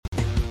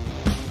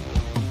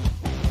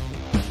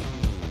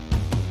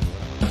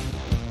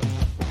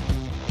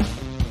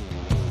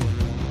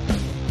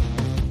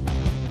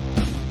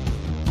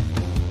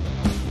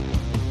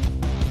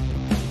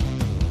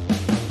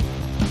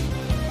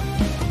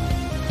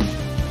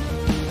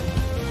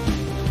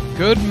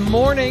Good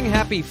morning.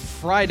 Happy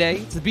Friday.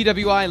 It's the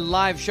BWI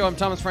live show. I'm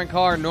Thomas Frank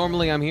Carr.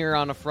 Normally I'm here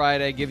on a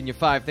Friday giving you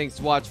 5 things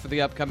to watch for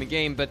the upcoming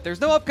game, but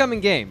there's no upcoming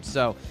game,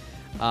 so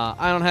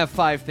I don't have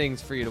 5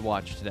 things for you to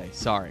watch today.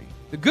 Sorry.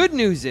 The good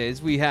news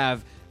is we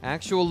have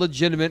actual,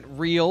 legitimate,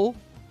 real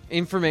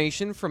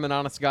information from an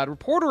honest-to-God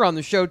reporter on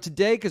the show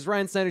today because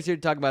Ryan Snyder's here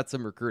to talk about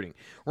some recruiting.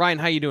 Ryan,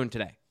 how you doing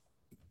today?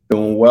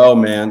 Doing well,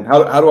 man.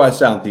 How do I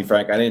sound, T.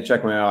 Frank? I didn't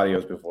check my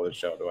audios before the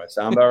show. Do I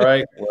sound all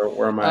right?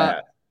 Where am I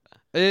at?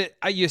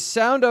 You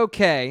sound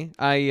okay.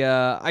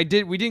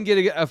 We didn't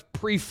get a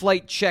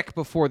pre-flight check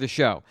before the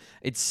show.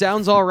 It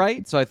sounds all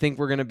right, so I think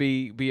we're gonna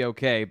be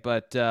okay.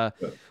 But you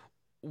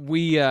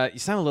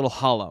sound a little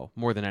hollow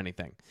more than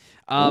anything.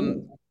 I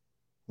don't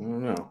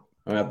know.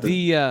 I have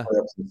to put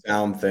up some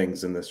sound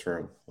things in this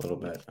room a little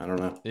bit. I don't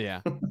know.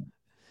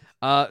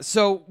 Yeah.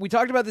 So we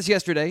talked about this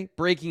yesterday.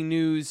 Breaking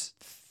news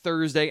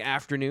Thursday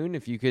afternoon.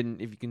 If you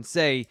can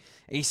say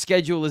a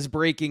schedule is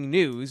breaking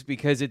news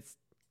because it's,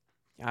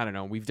 I don't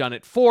know, we've done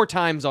it 4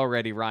 times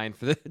already, Ryan,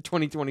 for the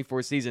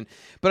 2024 season.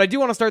 But I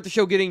do want to start the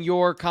show getting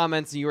your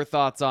comments and your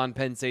thoughts on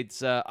Penn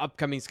State's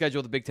upcoming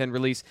schedule, the Big Ten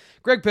release.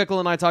 Greg Pickle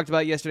and I talked about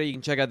it yesterday. You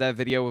can check out that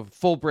video with a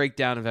full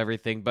breakdown of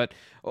everything. But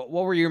what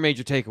were your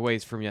major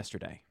takeaways from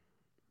yesterday?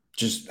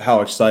 Just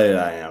how excited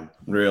I am,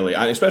 really,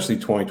 especially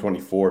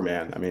 2024,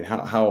 man. I mean,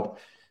 how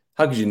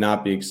could you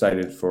not be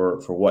excited for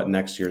what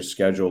next year's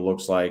schedule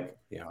looks like?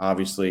 You know,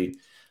 obviously,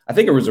 I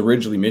think it was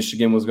originally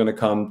Michigan was going to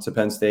come to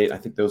Penn State. I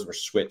think those were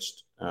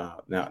switched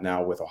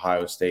now with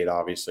Ohio State,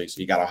 obviously.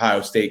 So you got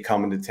Ohio State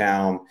coming to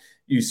town,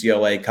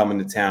 UCLA coming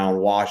to town,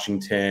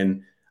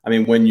 Washington. I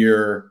mean, when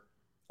you're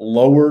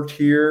lower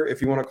tier, if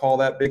you want to call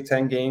that, Big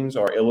Ten games,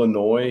 or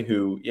Illinois,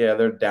 who, yeah,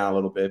 they're down a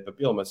little bit, but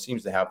Bielema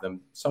seems to have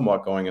them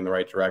somewhat going in the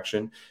right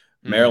direction.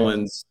 Mm-hmm.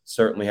 Maryland's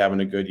certainly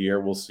having a good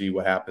year. We'll see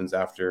what happens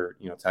after,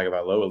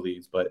 Tagovailoa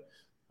leaves. But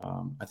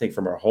I think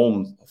from a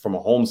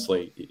home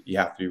slate, you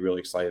have to be really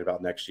excited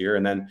about next year.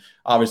 And then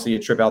obviously a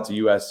trip out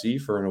to USC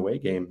for an away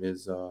game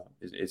is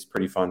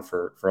pretty fun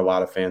for a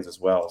lot of fans as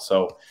well.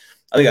 So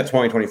I think that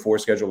 2024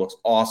 schedule looks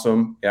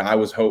awesome. Yeah, I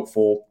was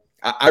hopeful.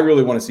 I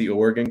really want to see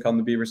Oregon come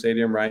to Beaver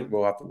Stadium, right?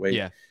 We'll have to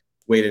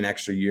wait an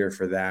extra year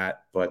for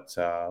that. But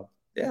I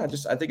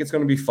think it's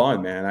going to be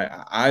fun,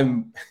 man.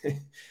 I'm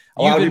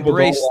a lot of people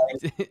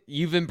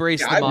you've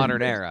embraced the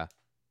modern era.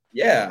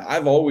 Yeah,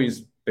 I've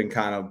always been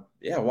kind of,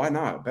 why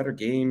not? Better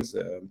games,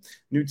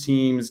 new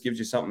teams, gives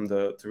you something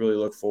to really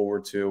look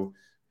forward to.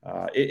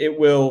 It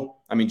will.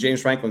 I mean,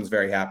 James Franklin's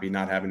very happy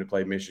not having to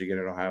play Michigan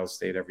and Ohio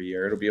State every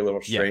year. It'll be a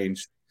little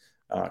strange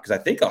because I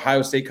think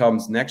Ohio State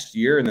comes next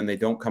year and then they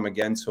don't come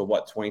again till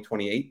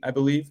 2028, I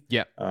believe.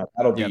 Yeah,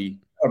 that'll be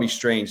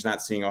strange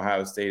not seeing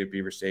Ohio State at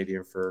Beaver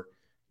Stadium for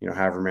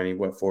however many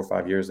 4 or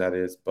 5 years that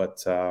is.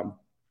 But I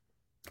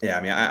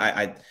mean,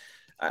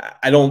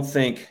 I don't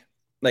think.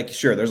 Like,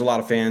 sure, there's a lot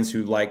of fans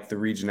who like the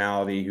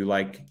regionality, who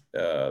like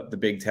the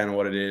Big Ten and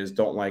what it is,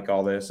 don't like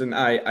all this. And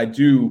I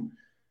do.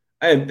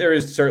 And there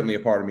is certainly a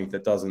part of me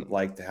that doesn't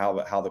like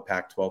how the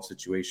Pac-12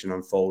 situation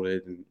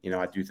unfolded. And,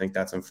 I do think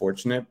that's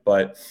unfortunate.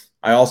 But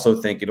I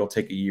also think it'll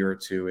take a year or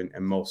two,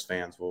 and most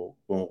fans will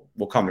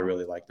come to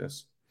really like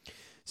this.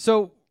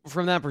 So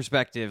from that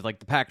perspective, like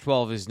the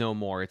Pac-12 is no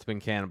more. It's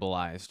been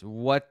cannibalized.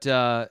 What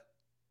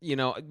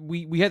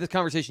we had this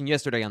conversation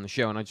yesterday on the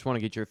show, and I just want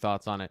to get your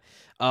thoughts on it.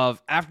 Of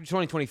after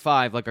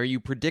 2025, like, are you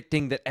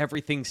predicting that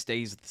everything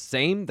stays the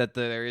same, that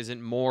there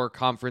isn't more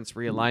conference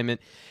realignment?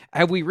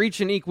 Have we reached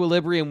an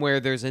equilibrium where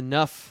there's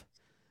enough,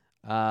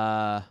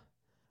 I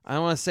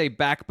don't want to say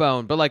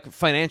backbone, but like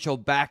financial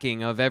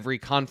backing of every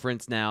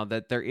conference now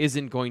that there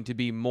isn't going to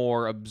be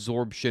more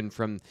absorption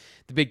from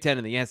the Big Ten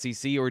and the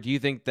SEC? Or do you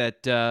think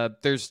that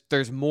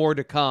there's more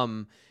to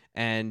come?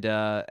 And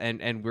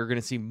we're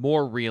going to see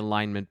more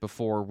realignment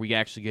before we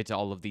actually get to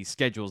all of these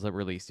schedules that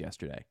released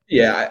yesterday.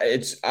 Yeah,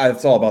 it's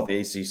all about the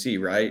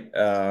ACC, right?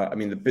 I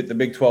mean, the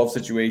Big 12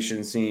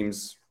 situation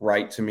seems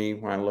right to me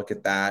when I look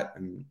at that.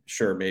 And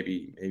sure,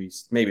 maybe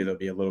there'll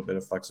be a little bit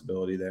of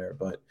flexibility there,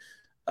 but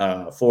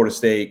Florida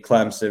State,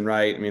 Clemson,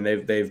 right? I mean,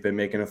 they've been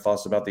making a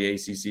fuss about the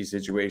ACC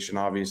situation.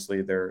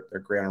 Obviously, their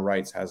grant of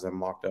rights has them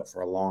locked up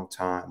for a long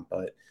time,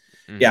 but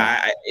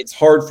it's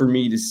hard for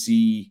me to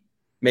see.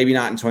 Maybe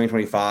not in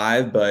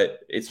 2025,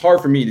 but it's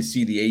hard for me to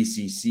see the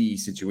ACC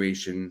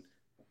situation,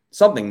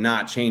 something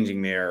not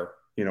changing there,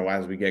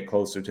 as we get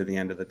closer to the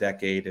end of the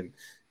decade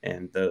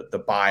and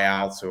the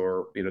buyouts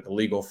or, the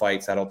legal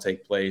fights that'll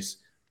take place,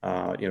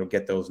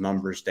 get those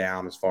numbers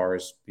down as far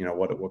as,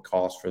 what it would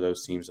cost for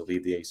those teams to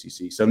leave the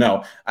ACC. So,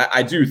 no,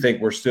 I do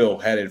think we're still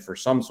headed for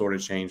some sort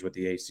of change with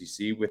the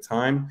ACC with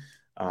time.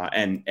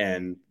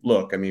 And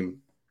look, I mean,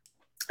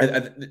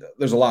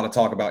 there's a lot of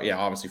talk about,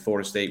 obviously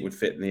Florida State would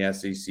fit in the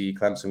SEC,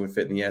 Clemson would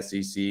fit in the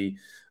SEC.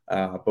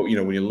 But, when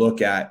you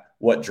look at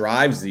what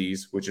drives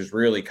these, which is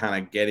really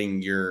kind of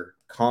getting your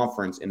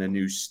conference in a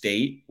new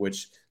state,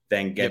 which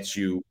then gets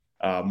you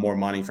more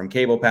money from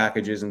cable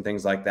packages and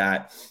things like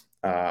that.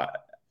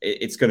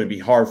 It's going to be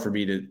hard for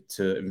me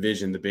to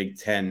envision the Big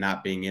Ten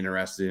not being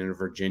interested in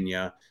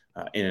Virginia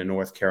in a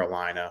North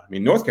Carolina. I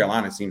mean, North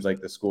Carolina seems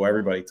like the school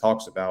everybody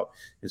talks about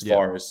as Yeah.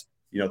 far as,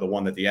 the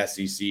one that the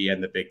SEC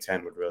and the Big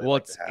Ten would really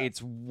like to have.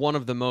 It's one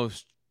of the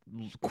most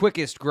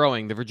quickest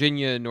growing. The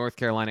Virginia, North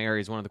Carolina area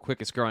is one of the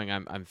quickest growing.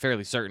 I'm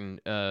fairly certain.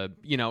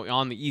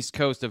 On the East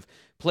Coast of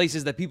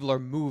places that people are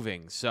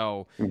moving.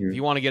 So if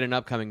you want to get an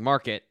upcoming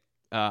market,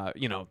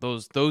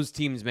 those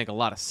teams make a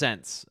lot of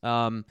sense.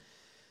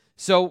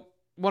 So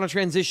want to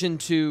transition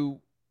to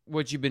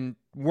what you've been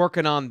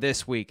working on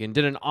this week, and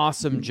did an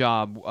awesome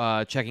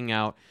job checking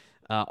out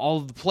all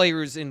of the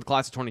players in the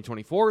class of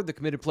 2024, the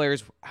committed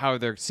players, how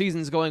their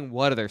season's going,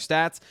 what are their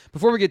stats.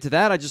 Before we get to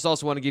that, I just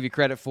also want to give you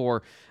credit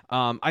for,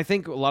 I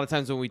think a lot of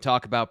times when we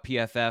talk about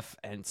PFF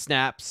and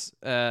snap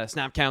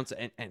counts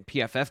and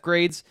PFF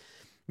grades,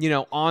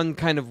 on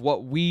kind of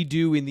what we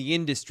do in the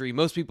industry,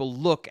 most people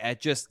look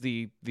at just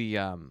the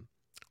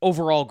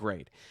overall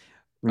grade.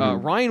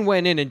 Ryan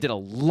went in and did a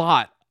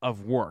lot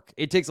of work.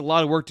 It takes a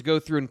lot of work to go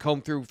through and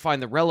comb through,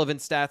 find the relevant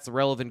stats, the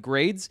relevant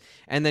grades,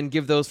 and then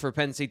give those for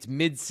Penn State's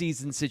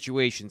mid-season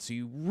situation. So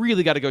you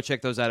really got to go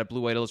check those out at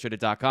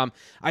bluewhiteillustrated.com.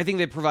 I think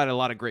they provide a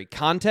lot of great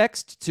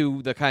context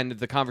to the kind of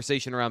the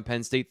conversation around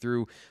Penn State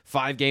through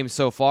 5 games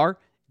so far.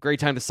 Great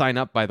time to sign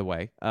up, by the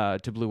way, to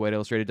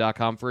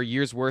bluewhiteillustrated.com for a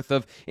year's worth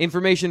of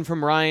information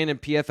from Ryan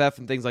and PFF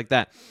and things like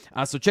that.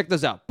 So check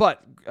those out.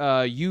 But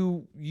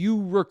you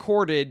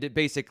recorded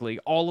basically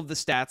all of the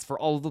stats for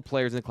all of the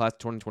players in the class of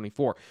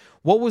 2024.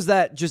 What was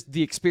that, just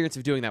the experience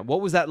of doing that? What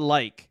was that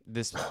like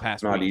this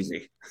past week? Not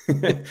easy.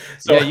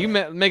 So, yeah, you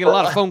making a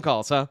lot of phone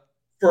calls, huh?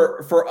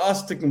 For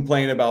us to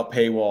complain about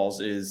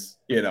paywalls is,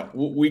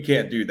 we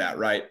can't do that,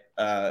 right?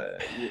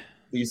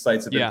 These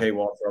sites have been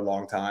paywalled for a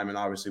long time, and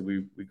obviously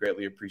we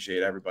greatly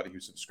appreciate everybody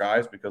who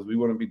subscribes, because we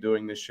wouldn't be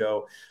doing this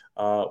show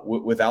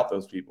without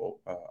those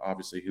people,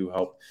 obviously, who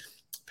help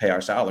pay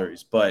our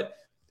salaries. But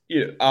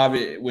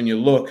when you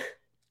look,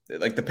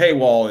 like, the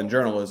paywall in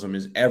journalism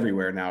is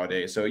everywhere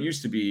nowadays. So it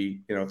used to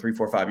be, 3,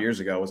 4, 5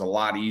 years ago, it was a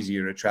lot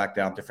easier to track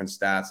down different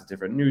stats at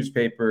different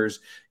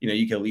newspapers.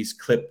 You can at least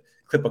clip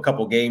a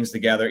couple games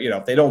together.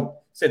 If they don't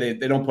say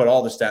they don't put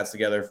all the stats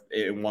together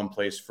in one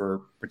place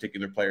for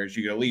particular players,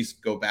 you can at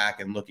least go back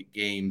and look at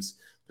games,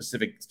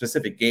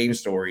 specific game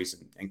stories,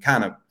 and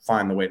kind of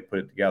find the way to put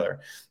it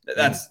together.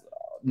 That's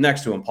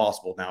next to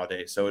impossible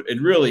nowadays. So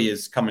it really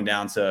is coming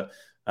down to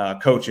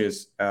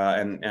coaches.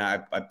 And I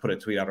put a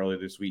tweet out earlier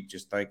this week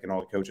just thanking all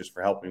the coaches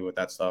for helping me with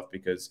that stuff,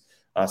 because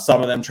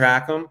some of them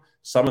track them,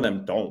 some of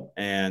them don't.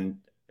 And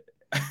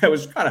I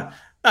was kind of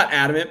not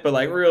adamant, but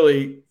like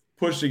really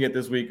pushing it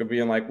this week of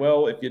being like,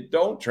 well, if you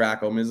don't track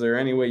them, is there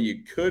any way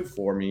you could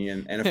for me?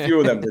 And a few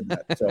of them did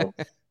that. So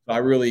I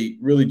really,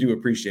 really do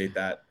appreciate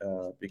that,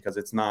 because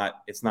it's not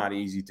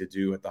easy to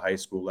do at the high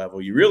school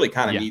level. You really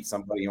kind of need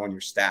somebody on your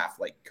staff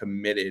like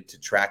committed to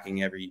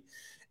tracking every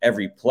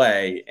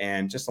play,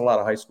 and just a lot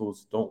of high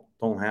schools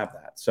don't have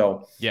that.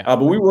 So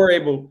but we were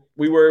able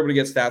to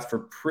get stats for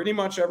pretty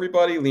much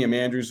everybody. Liam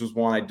Andrews was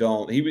one I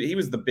don't. He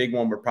was the big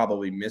one we're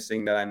probably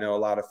missing that I know a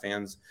lot of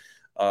fans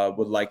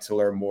would like to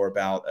learn more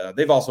about.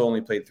 They've also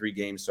only played 3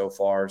 games so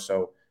far,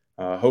 so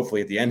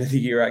hopefully at the end of the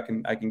year I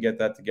can get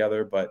that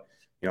together. But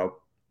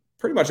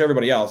pretty much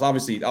everybody else,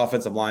 obviously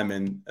offensive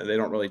linemen, they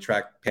don't really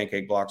track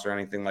pancake blocks or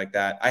anything like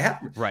that.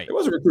 There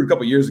was a recruit a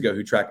couple years ago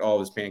who tracked all of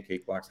his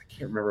pancake blocks. I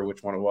can't remember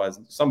which one it was.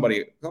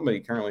 Somebody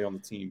currently on the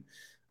team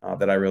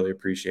that I really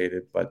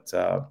appreciated. But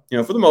for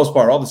the most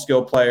part, all the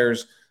skill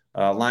players,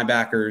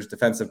 linebackers,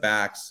 defensive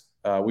backs,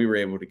 we were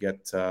able to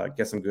get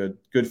some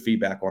good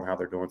feedback on how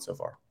they're doing so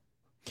far.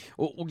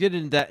 We'll get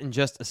into that in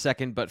just a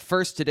second, but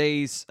first,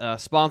 today's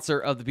sponsor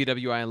of the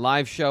BWI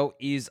Live show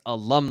is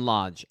Alum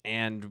Lodge,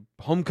 and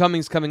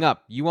homecoming's coming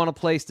up. You want a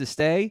place to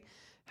stay?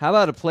 How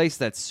about a place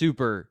that's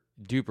super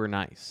duper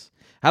nice?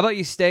 How about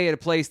you stay at a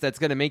place that's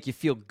going to make you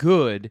feel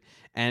good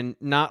and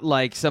not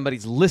like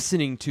somebody's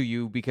listening to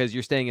you because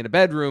you're staying in a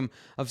bedroom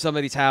of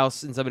somebody's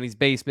house in somebody's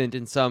basement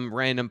in some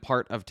random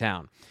part of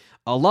town?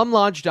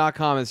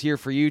 AlumLodge.com is here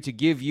for you to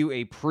give you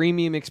a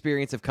premium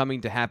experience of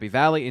coming to Happy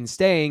Valley and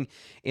staying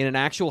in an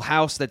actual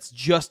house that's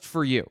just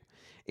for you.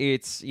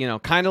 It's,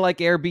 kind of like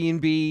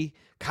Airbnb,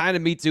 kind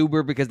of meets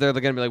Uber, because they're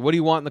going to be like, what do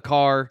you want in the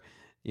car?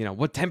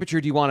 What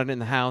temperature do you want it in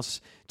the house?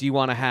 Do you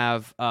want to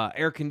have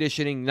air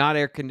conditioning, not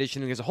air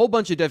conditioning? There's a whole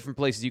bunch of different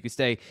places you could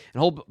stay, and a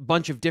whole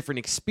bunch of different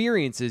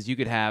experiences you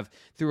could have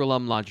through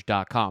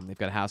alumlodge.com. They've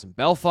got a house in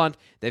Bellefonte.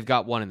 They've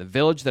got one in the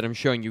Village that I'm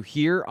showing you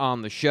here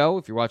on the show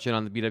if you're watching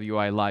on the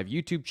BWI Live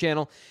YouTube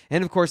channel.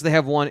 And, of course, they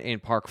have one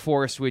in Park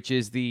Forest, which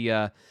is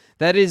that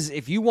is,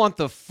 if you want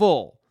the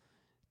full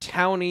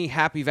towny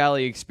Happy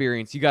Valley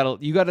experience, you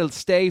gotta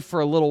stay for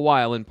a little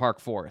while in Park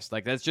Forest.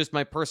 Like, that's just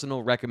my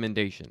personal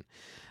recommendation.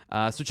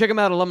 So check them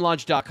out at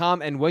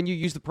alumlodge.com, and when you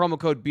use the promo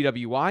code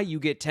BWI, you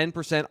get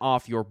 10%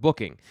 off your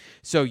booking.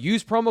 So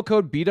use promo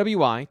code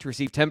BWI to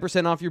receive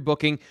 10% off your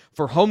booking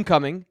for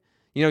homecoming.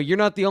 You're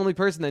not the only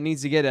person that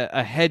needs to get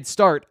a head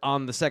start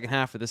on the second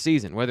half of the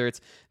season, whether it's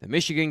the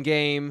Michigan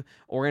game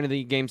or any of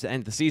the games to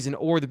end the season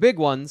or the big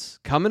ones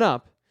coming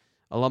up.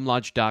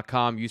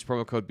 alumlodge.com. Use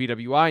promo code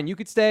BWI, and you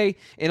could stay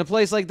in a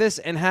place like this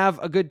and have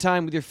a good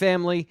time with your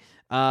family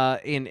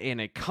in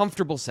a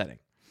comfortable setting.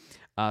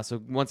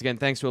 So once again,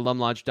 thanks to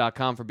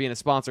alumlodge.com for being a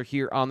sponsor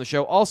here on the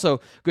show.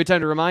 Also, good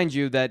time to remind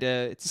you that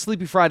it's a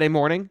sleepy Friday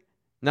morning.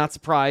 Not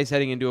surprised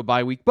heading into a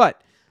bye week,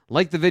 but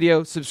like the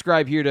video,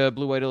 subscribe here to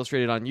Blue White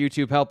Illustrated on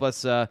YouTube. Help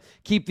us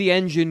keep the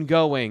engine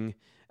going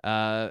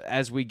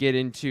as we get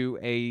into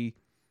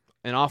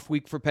an off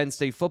week for Penn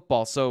State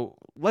football. So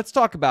let's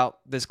talk about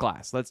this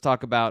class. Let's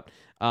talk about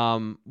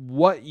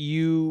what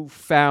you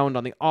found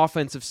on the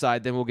offensive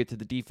side. Then we'll get to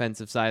the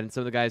defensive side and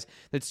some of the guys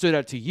that stood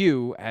out to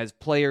you as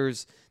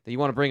players that you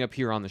want to bring up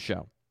here on the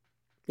show.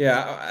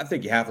 Yeah, I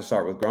think you have to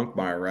start with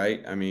Grunkmeyer,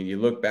 right? I mean, you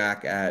look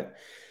back at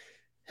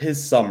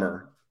his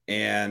summer,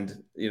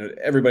 and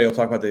everybody will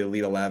talk about the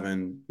Elite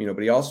 11,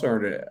 but he also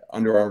earned an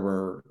Under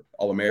Armour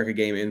All-America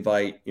game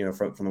invite,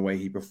 from the way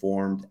he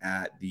performed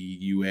at the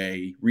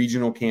UA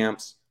regional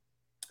camps.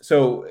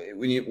 So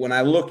when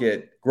I look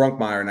at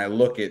Grunkmeyer and I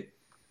look at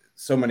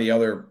so many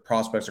other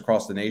prospects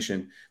across the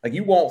nation, like,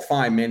 you won't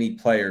find many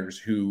players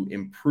who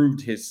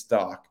improved his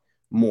stock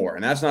more.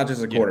 And that's not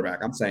just a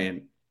quarterback. I'm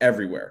saying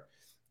everywhere.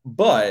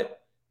 But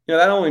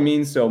that only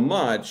means so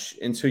much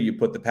until you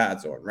put the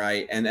pads on,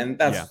 right? And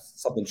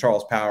that's something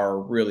Charles Power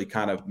really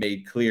kind of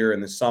made clear in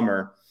the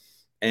summer.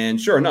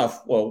 And sure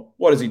enough, well,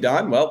 what has he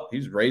done? Well,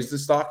 he's raised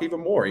his stock even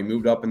more. He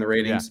moved up in the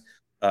ratings.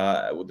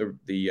 The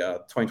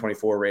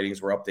 2024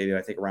 ratings were updated,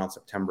 I think, around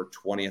September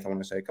 20th. I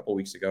want to say a couple of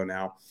weeks ago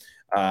now.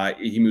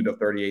 He moved up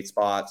 38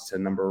 spots to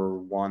number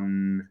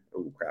one.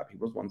 Oh crap, he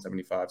was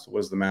 175. So what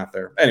is the math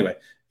there? Anyway,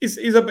 he's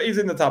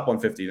in the top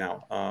 150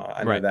 now.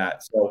 I know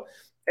that. So,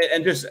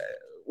 and just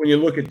when you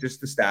look at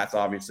just the stats,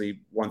 obviously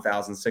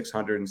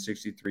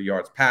 1,663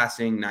 yards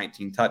passing,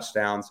 19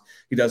 touchdowns.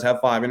 He does have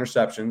 5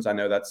 interceptions. I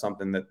know that's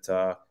something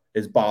that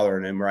is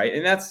bothering him, right?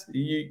 And that's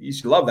you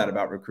should love that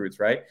about recruits,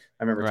 right?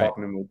 I remember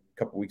talking to him a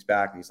couple of weeks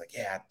back, and he's like,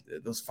 "Yeah,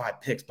 those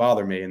 5 picks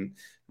bother me." And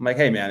I'm like,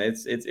 "Hey, man,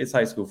 it's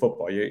high school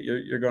football.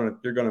 You're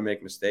gonna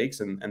make mistakes,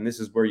 and this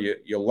is where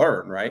you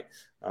learn, right?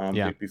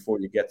 Before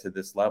you get to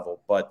this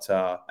level." But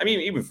I mean,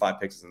 even 5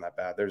 picks isn't that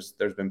bad. There's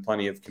been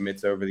plenty of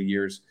commits over the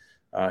years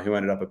who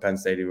ended up at Penn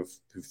State who've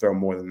thrown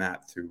more than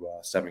that through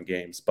 7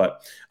 games.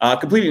 But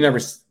completing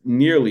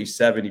nearly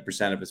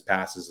 70% of his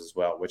passes as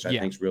well, which I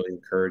think is really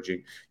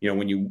encouraging.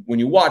 When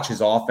you watch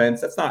his offense,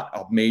 that's not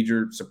a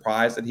major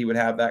surprise that he would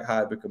have that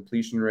high of a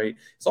completion rate.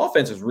 His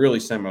offense is really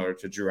similar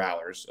to Drew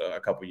Aller's a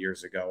couple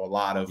years ago. A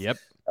lot of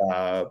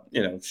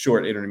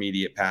short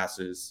intermediate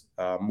passes,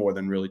 more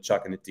than really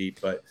chucking it deep.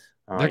 But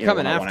they're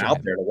coming after him.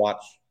 Out there to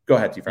watch. Go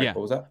ahead, T. Frank. Yeah.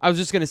 What was that? I was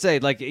just going to say,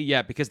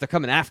 because they're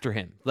coming after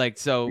him.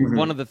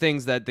 One of the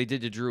things that they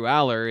did to Drew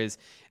Aller is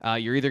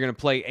you're either going to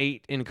play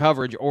 8 in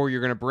coverage or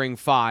you're going to bring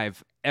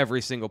 5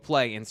 every single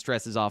play and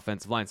stress his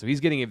offensive line. So he's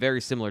getting a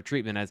very similar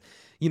treatment as,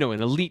 an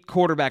elite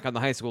quarterback on the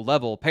high school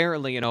level.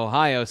 Apparently in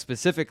Ohio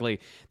specifically,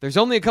 there's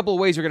only a couple of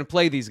ways you're going to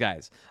play these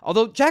guys.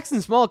 Although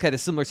Jackson Smollett had a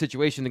similar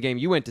situation in the game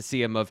you went to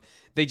see him of,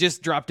 they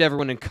just dropped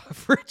everyone in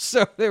coverage.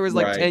 So there was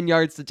 10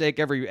 yards to take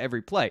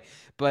every play.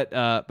 But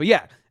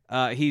yeah.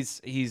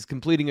 He's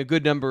completing a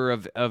good number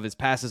of his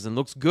passes and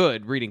looks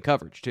good reading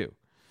coverage too.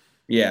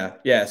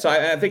 Yeah. So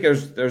I think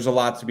there's a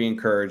lot to be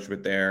encouraged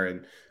with there,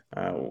 and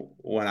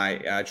when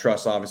I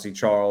trust obviously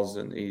Charles,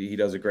 and he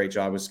does a great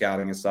job with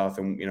scouting and stuff,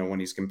 and when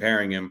he's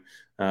comparing him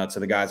to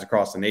the guys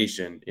across the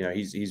nation,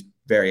 he's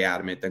very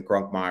adamant that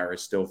Grunkmeyer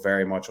is still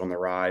very much on the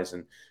rise,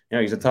 and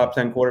he's a top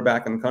 10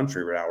 quarterback in the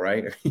country right now,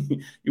 right?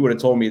 You would have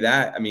told me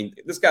that. I mean,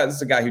 this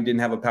is a guy who didn't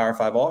have a Power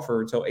 5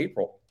 offer until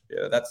April.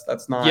 Yeah,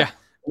 that's not. Yeah.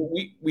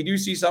 We do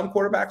see some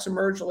quarterbacks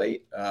emerge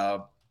late,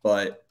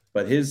 but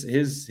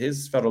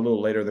his felt a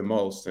little later than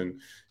most,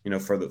 and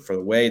for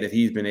the way that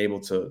he's been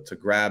able to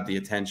grab the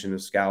attention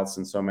of scouts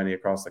and so many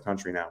across the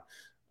country now,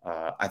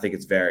 I think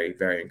it's very,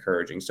 very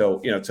encouraging. So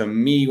to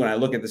me, when I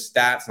look at the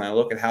stats and I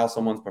look at how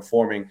someone's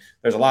performing,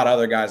 there's a lot of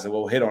other guys that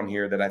we'll hit on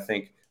here that I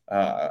think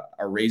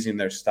are raising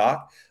their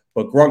stock.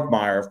 But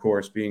Grunkmeyer, of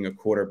course, being a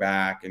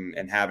quarterback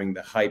and having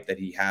the hype that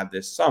he had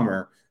this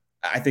summer,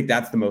 I think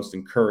that's the most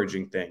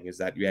encouraging thing, is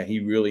that, he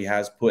really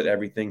has put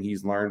everything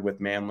he's learned with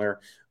Mandler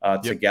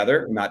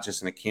together, not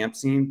just in a camp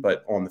scene,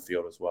 but on the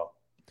field as well.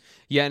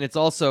 Yeah, and it's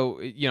also,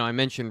 I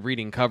mentioned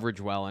reading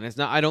coverage well,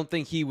 and I don't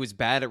think he was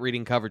bad at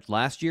reading coverage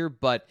last year,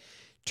 but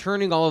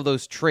turning all of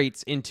those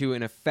traits into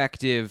an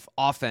effective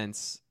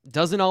offense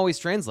doesn't always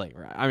translate,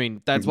 right? I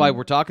mean, that's why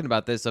we're talking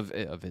about this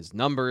of his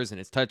numbers and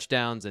his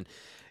touchdowns, and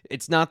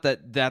it's not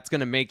that that's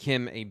going to make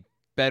him a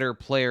better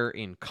player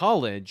in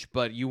college,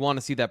 but you want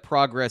to see that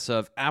progress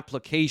of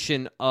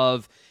application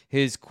of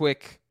his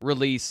quick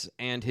release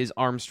and his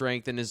arm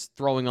strength and his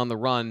throwing on the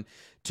run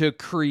to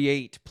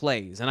create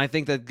plays. And I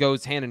think that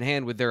goes hand in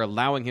hand with their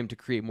allowing him to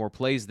create more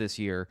plays this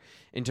year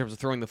in terms of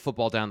throwing the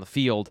football down the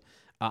field.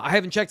 I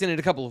haven't checked in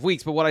a couple of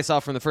weeks, but what I saw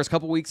from the first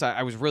couple of weeks,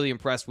 I was really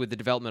impressed with the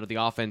development of the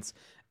offense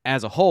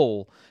as a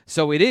whole.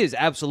 So it is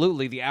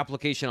absolutely the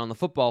application on the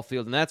football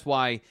field, and that's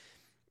why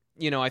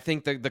I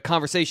think the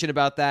conversation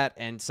about that,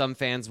 and some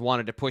fans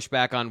wanted to push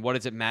back on what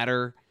does it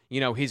matter,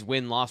 his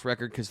win-loss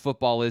record because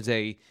football is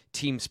a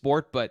team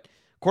sport, but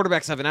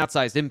quarterbacks have an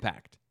outsized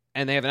impact.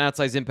 And they have an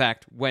outsized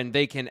impact when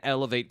they can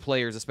elevate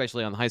players,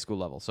 especially on the high school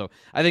level. So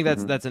I think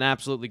that's Mhm. that's an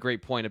absolutely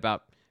great point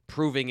about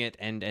proving it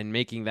and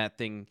making that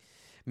thing,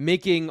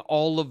 making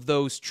all of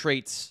those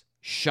traits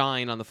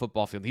shine on the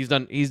football field. He's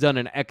done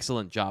an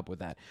excellent job with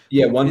that.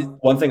 Yeah, Who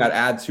one thing I'd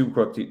add too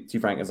quick to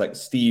Frank is like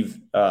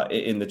Steve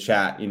in the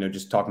chat,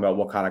 just talking about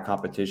what kind of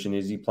competition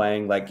is he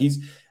playing. Like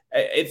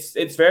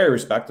it's very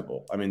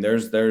respectable. I mean,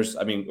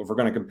 I mean, if we're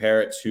going to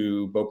compare it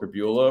to Bo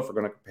Prabula, if we're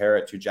going to compare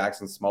it to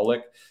Jackson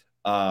Smolik,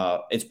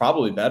 it's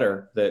probably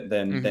better than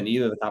Mhm.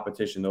 either of the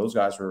competition those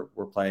guys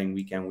were playing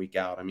week in, week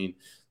out. I mean,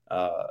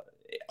 uh,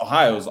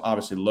 Ohio is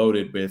obviously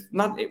loaded with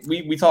not.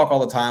 We talk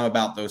all the time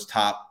about those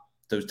top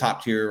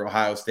tier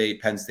Ohio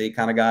State, Penn State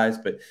kind of guys,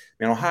 but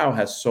Ohio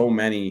has so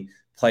many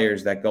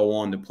players that go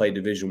on to play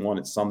Division One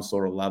at some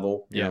sort of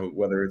level, Yeah.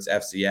 whether it's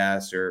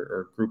FCS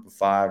or Group of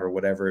Five or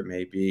whatever it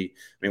may be.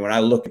 I mean, when I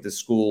look at the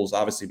schools,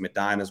 obviously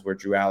Medina's where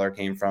Drew Aller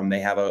came from.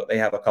 They have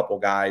a couple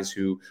guys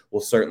who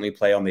will certainly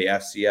play on the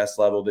FCS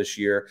level this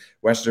year.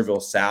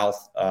 Westerville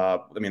South, I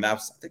mean, I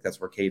think that's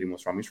where Caden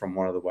was from. He's from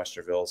one of the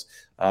Westervilles.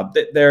 I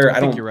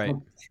think you're right.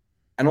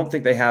 I don't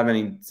think they have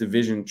any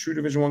true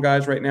Division One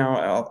guys right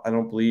now. I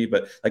don't believe,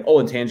 but like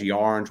Olentangy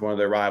Orange, one of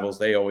their rivals,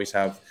 they always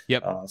have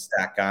Yep.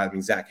 stack guys. I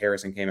mean, Zach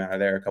Harrison came out of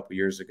there a couple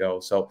years ago.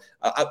 So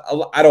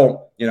I don't,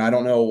 I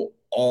don't know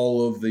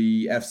all of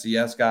the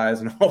FCS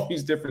guys and all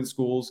these different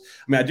schools.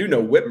 I mean, I do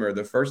know Whitmer,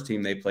 the first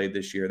team they played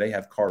this year. They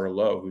have Carter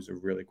Lowe, who's a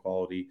really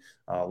quality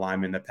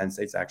lineman that Penn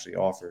State's actually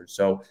offered.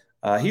 So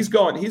he's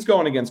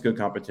going against good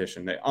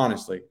competition.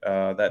 Honestly,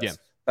 Yeah.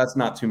 that's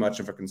not too much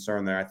of a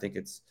concern there. I think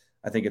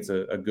it's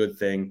a good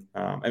thing.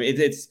 I mean,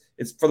 it's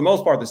for the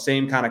most part the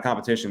same kind of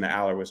competition that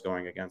Aller was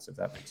going against, if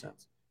that makes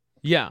sense.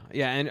 Yeah,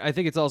 yeah, and I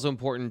think it's also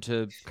important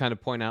to kind of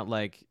point out,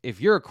 like,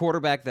 if you're a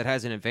quarterback that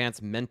has an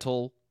advanced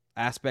mental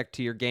aspect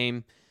to your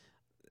game,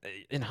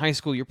 in high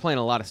school you're playing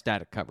a lot of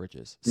static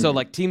coverages. So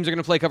like Mm-hmm. teams are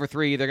going to play cover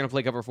 3, they're going to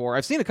play cover 4.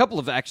 I've seen a couple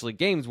of actually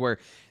games where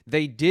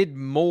they did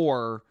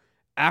more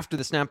after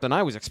the snap than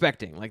I was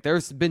expecting. Like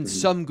there's been Mm-hmm.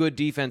 some good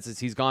defenses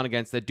he's gone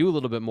against that do a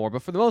little bit more,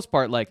 but for the most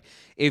part, like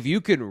if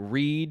you can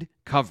read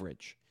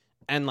coverage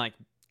and like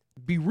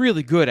be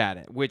really good at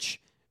it,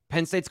 which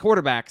Penn State's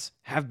quarterbacks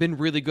have been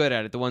really good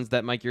at it. The ones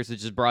that Mike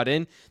Yurcich has brought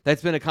in,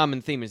 that's been a common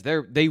theme. Is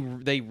they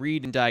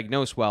read and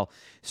diagnose well.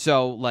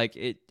 So like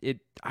it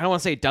I don't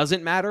want to say it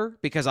doesn't matter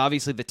because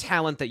obviously the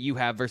talent that you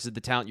have versus the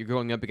talent you're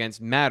going up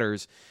against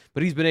matters.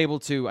 But he's been able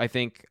to, I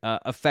think,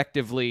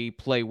 effectively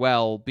play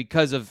well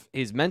because of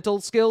his mental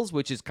skills,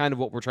 which is kind of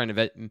what we're trying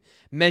to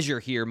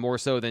measure here, more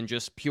so than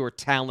just pure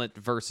talent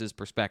versus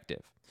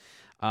perspective.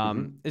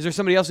 Mm-hmm. Is there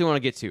somebody else we want to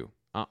get to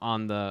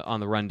on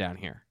the rundown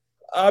here?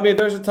 I mean,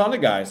 there's a ton of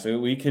guys, so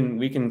we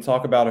can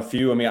talk about a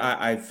few. I mean,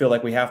 I feel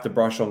like we have to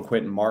brush on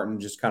Quentin Martin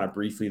just kind of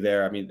briefly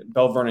there. I mean,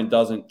 Bell Vernon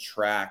doesn't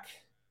track.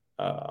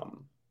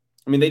 Um,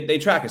 I mean, they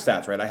track his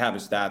stats, right? I have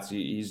his stats.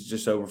 He's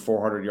just over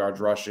 400 yards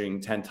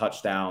rushing, 10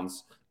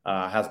 touchdowns,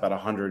 has about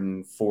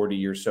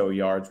 140 or so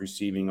yards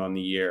receiving on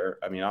the year.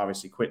 I mean,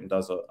 obviously Quentin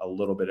does a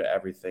little bit of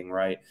everything,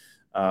 right?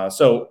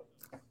 So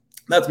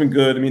that's been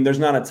good. I mean, there's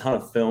not a ton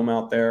of film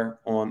out there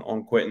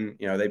on Quentin.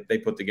 They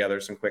put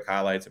together some quick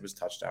highlights of his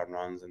touchdown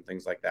runs and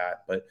things like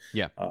that. But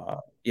Yeah.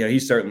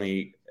 he's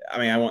certainly. I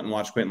mean, I went and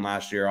watched Quentin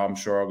last year. I'm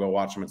sure I'll go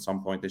watch him at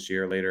some point this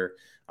year. Later,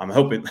 I'm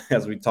hoping,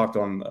 as we talked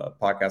on the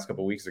podcast a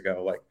couple of weeks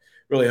ago, like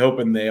really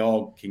hoping they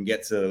all can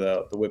get to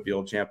the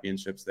Whitfield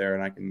Championships there,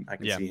 and I can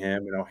Yeah. see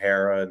him and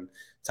O'Hara and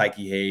Tyke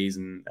Hayes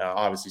and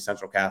obviously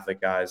Central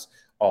Catholic guys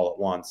all at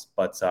once.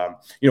 But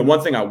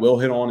one thing I will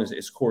hit on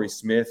is Corey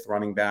Smith,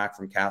 running back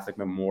from Catholic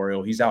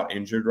Memorial. He's out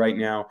injured right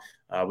now.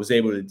 Was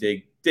able to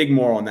dig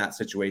more on that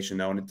situation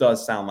though, and it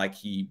does sound like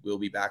he will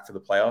be back for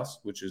the playoffs,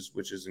 which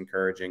is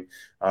encouraging.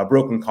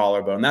 Broken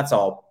collarbone. That's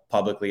all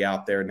publicly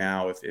out there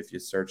now. If you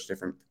search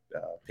different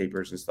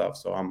papers and stuff,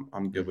 so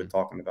I'm good with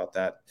talking about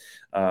that.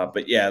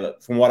 But yeah,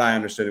 from what I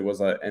understood, it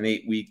was an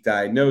 8-week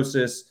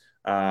diagnosis.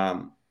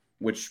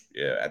 Which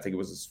I think it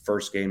was his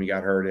first game he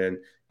got hurt in.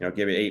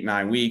 Give it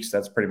 8-9 weeks.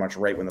 That's pretty much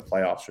right when the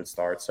playoffs should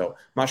start. So I'm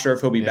not sure if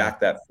he'll be back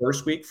that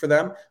first week for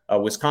them.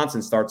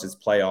 Wisconsin starts its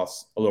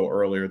playoffs a little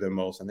earlier than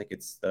most. I think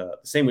it's the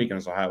same weekend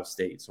as Ohio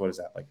State. So what is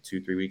that, like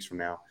 2-3 weeks from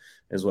now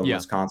is when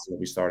Wisconsin will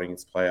be starting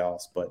its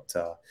playoffs. But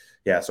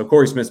so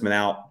Corey Smith's been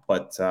out,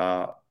 but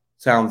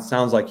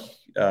sounds like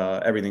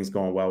everything's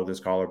going well with his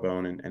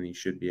collarbone, and he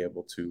should be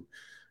able to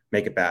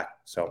make it back.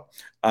 So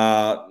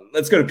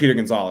let's go to Peter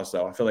Gonzalez,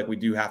 though. I feel like we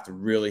do have to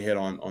really hit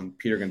on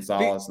Peter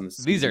Gonzalez in the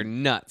season. These are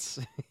nuts.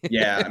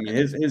 Yeah, I mean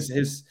his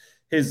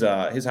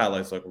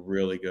highlights look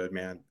really good,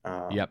 man.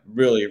 Yep.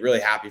 Really, really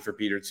happy for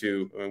Peter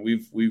too. I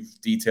mean,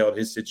 we've detailed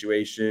his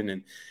situation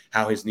and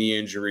how his knee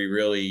injury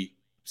really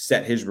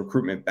set his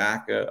recruitment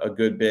back a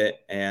good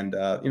bit. And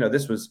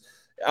this was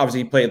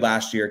obviously he played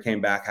last year,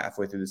 came back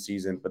halfway through the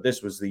season, but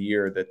this was the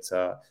year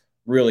that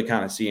really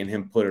kind of seeing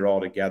him put it all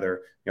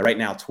together. Right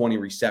now, 20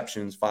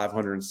 receptions,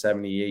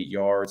 578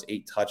 yards,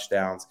 8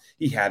 touchdowns.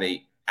 He had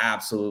a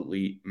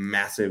absolutely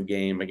massive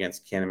game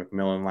against Cannon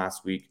McMillan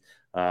last week,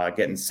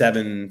 getting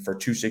 7 for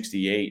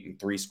 268 and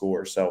 3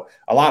 scores. So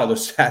a lot of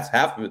those stats,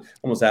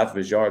 almost half of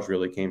his yards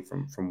really came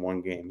from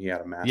one game. He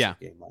had a Yeah. massive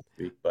game last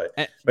week, but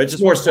it's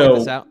Just more want to point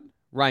this so. out.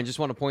 Ryan, just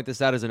want to point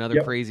this out as another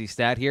Yep. crazy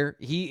stat here.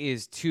 He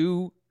is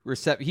two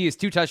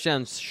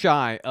touchdowns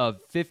shy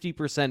of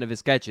 50% of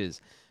his catches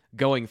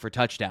going for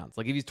touchdowns.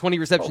 Like if he's 20 Oh,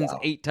 receptions, wow.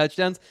 8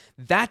 touchdowns,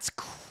 that's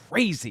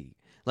crazy.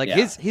 Like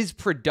Yeah. his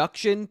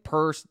production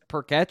per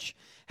catch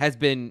has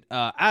been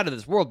out of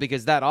this world,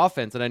 because that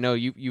offense, and I know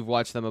you've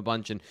watched them a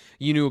bunch and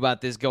you knew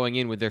about this going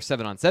in with their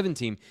 7-on-7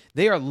 team,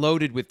 they are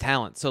loaded with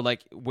talent. So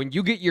like when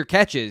you get your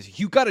catches,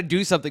 you got to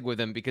do something with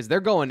them because they're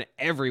going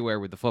everywhere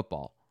with the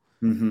football.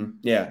 Mm-hmm.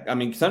 Yeah, I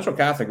mean, Central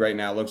Catholic right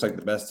now looks like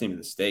the best team in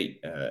the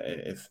state.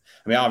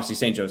 Obviously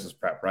St. Joseph's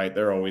Prep, right?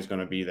 They're always going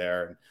to be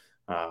there.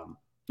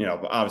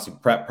 Obviously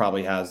Prep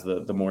probably has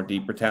the more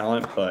deeper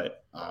talent,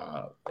 but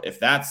if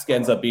that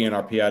ends up being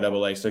our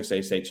PIAA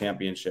 6A state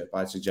championship,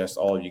 I suggest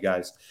all of you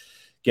guys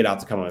get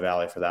out to Cumberland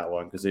Valley for that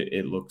one, because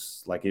it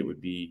looks like it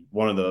would be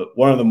one of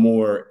the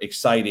more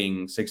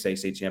exciting 6A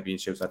state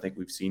championships I think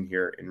we've seen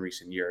here in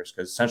recent years,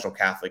 because Central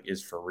Catholic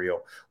is for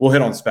real. We'll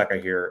hit on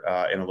Specca here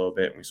in a little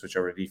bit when we switch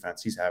over to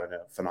defense. He's having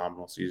a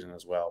phenomenal season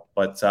as well.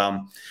 But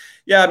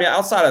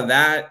outside of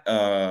that,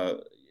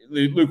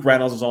 Luke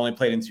Reynolds has only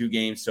played in 2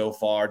 games so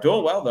far.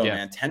 Doing well though,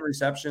 man. 10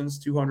 receptions,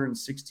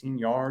 216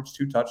 yards,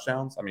 2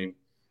 touchdowns. I mean,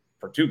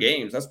 for 2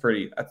 games, that's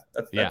pretty.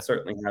 That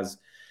certainly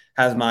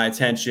has my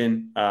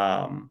attention.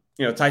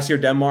 Tyseer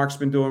Denmark's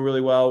been doing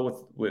really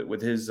well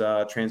with his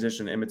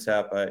transition to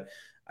Imatep.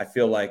 I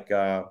feel like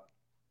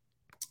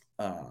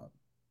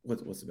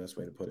what's the best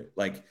way to put it?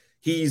 Like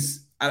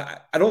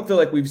I don't feel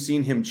like we've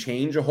seen him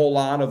change a whole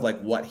lot of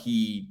like what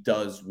he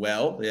does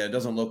well. It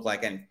doesn't look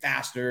like any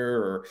faster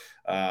or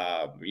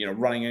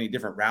running any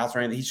different routes or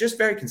anything. He's just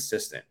very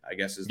consistent, I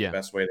guess, is the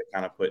best way to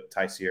kind of put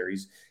Tyseer.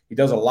 He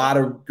does a lot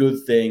of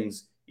good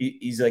things.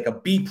 He's like a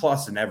B+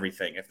 in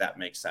everything, if that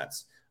makes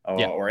sense.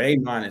 Or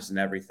an A- in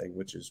everything,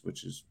 which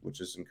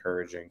is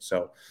encouraging.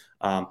 So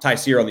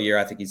Tyseer on the year,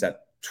 I think he's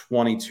at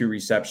 22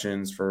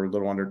 receptions for a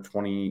little under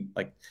 20,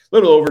 like a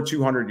little over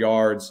 200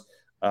 yards.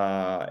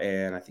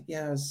 And I think he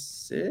has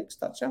 6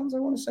 touchdowns, I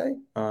want to say.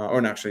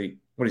 Actually,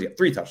 what is he?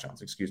 3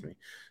 touchdowns, excuse me.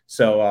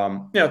 So,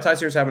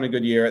 Tyseer's having a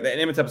good year. And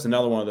Imatep's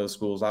another one of those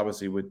schools,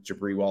 obviously, with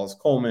Jabri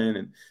Wallace-Coleman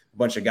and a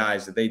bunch of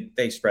guys that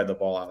they spread the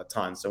ball out a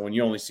ton. So when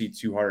you only see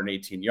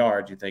 218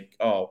 yards, you think,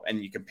 oh,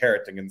 and you compare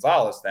it to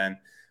Gonzalez then,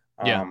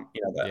 I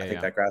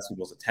think that grabs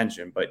people's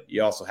attention. But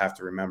you also have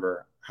to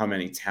remember how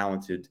many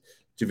talented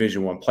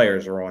Division I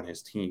players are on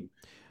his team.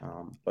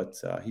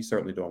 But he's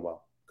certainly doing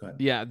well. Go ahead.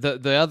 Yeah,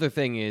 the other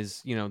thing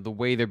is, the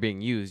way they're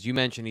being used. You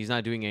mentioned he's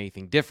not doing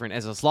anything different.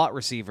 As a slot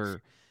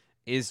receiver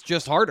is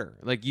just harder.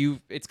 Like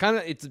it's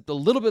a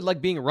little bit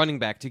like being a running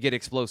back to get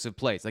explosive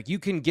plays. Like you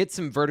can get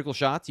some vertical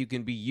shots, you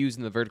can be used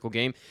in the vertical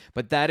game,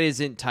 but that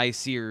isn't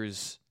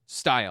Tyseer's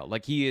style.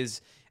 Like he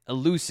is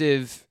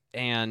elusive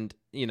and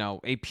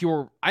a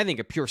pure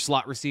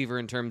slot receiver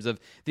in terms of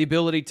the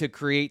ability to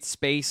create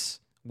space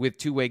with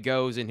two-way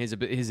goes and his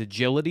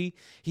agility.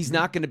 He's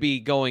not going to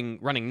be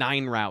running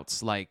 9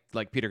 routes like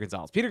Peter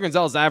Gonzalez. Peter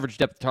Gonzalez's average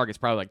depth of target is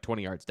probably like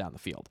 20 yards down the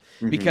field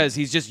because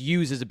he's just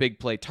used as a big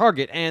play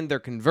target and they're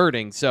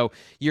converting. So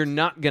you're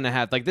not going to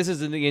have this is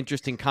the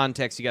interesting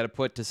context you got to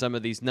put to some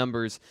of these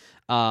numbers,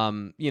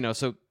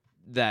 so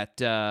that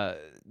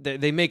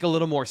they make a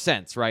little more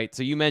sense, right?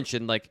 So you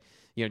mentioned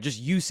just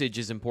usage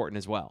is important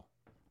as well.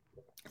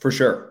 For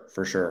sure.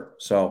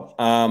 So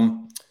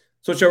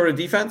switch over to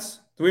defense.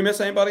 Did we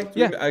miss anybody?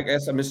 I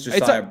guess I missed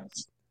Josiah.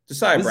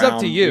 Josiah this Brown. Is up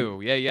to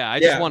you. I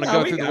just want to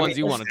go through the ones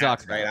you want to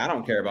talk about. Right? I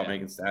don't care about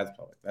making stats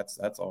public. That's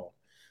all.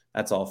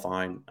 That's all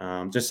fine.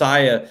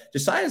 Josiah's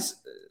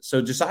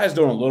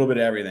doing a little bit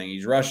of everything.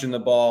 He's rushing the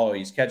ball.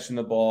 He's catching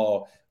the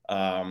ball.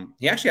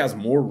 He actually has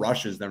more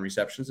rushes than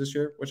receptions this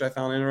year, which I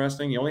found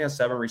interesting. He only has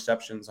 7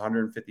 receptions,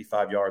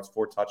 155 yards,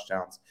 4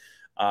 touchdowns.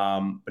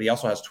 But he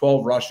also has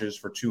 12 rushes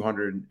for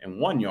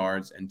 201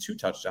 yards and 2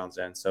 touchdowns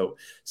in. So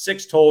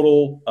 6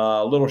 total,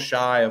 a little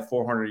shy of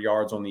 400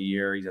 yards on the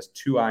year. He has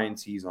 2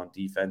 INTs on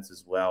defense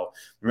as well.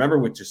 Remember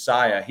with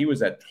Josiah, he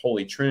was at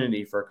Holy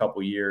Trinity for a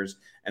couple years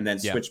and then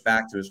switched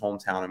back to his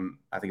hometown. And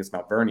I think it's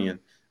Mount Vernon.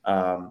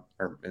 Or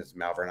it's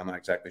Malvern. I'm not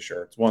exactly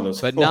sure. It's one of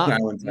those. But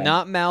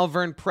not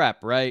Malvern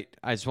Prep, right?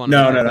 I just want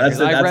to. No. That's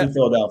in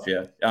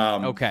Philadelphia.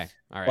 Okay.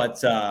 All right.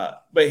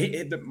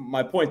 But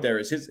my point there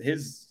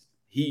is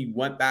he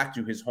went back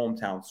to his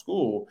hometown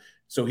school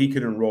so he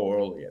could enroll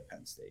early at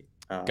Penn State.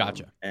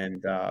 Gotcha.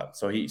 And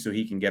so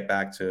he can get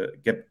back to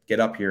get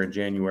up here in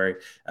January.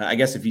 I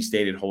guess if he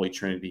stayed at Holy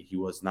Trinity, he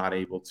was not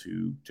able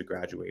to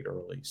graduate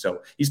early.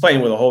 So he's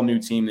playing with a whole new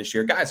team this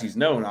year. Guys he's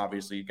known,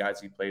 obviously,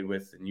 guys he played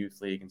with in youth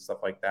league and stuff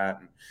like that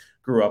and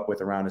grew up with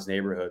around his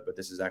neighborhood. But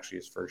this is actually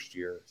his first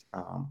year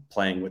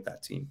playing with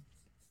that team.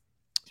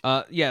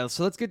 Yeah,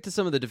 so let's get to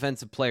some of the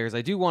defensive players.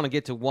 I do want to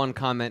get to one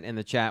comment in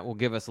the chat. Will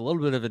give us a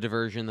little bit of a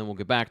diversion, then we'll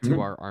get back to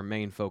Mhm. our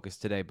main focus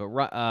today. But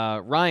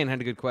Ryan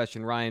had a good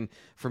question. Ryan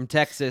from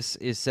Texas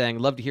is saying,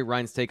 love to hear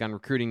Ryan's take on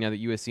recruiting now that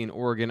USC and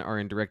Oregon are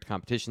in direct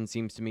competition.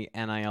 Seems to me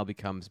NIL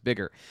becomes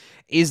bigger.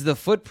 Does the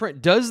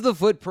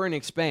footprint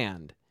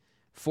expand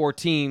for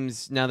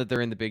teams now that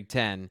they're in the Big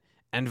Ten,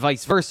 and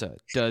vice versa?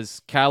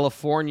 Does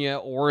California,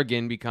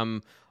 Oregon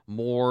become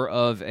more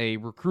of a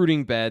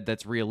recruiting bed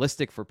that's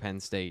realistic for Penn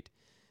State?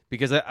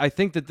 Because I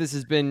think that this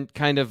has been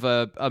kind of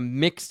a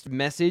mixed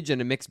message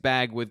and a mixed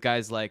bag with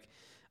guys like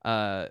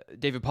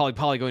David Polley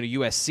going to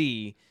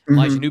USC,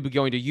 Elijah Mhm. Newby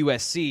going to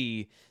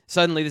USC.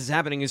 Suddenly, this is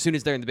happening as soon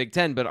as they're in the Big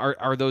Ten. But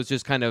are those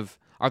just kind of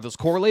are those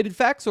correlated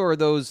facts, or are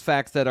those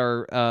facts that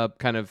are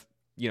kind of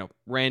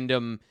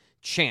random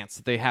chance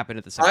that they happen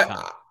at the same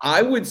time?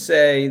 I would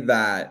say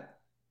that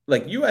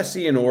like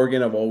USC and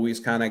Oregon have always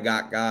kind of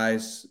got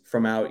guys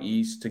from out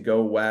east to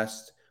go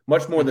west,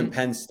 much more Mm-hmm. than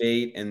Penn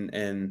State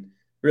and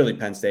really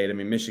Penn State. I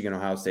mean, Michigan,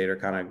 Ohio State are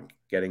kind of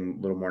getting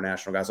a little more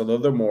national guys, although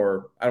they're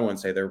more. I don't want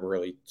to say they're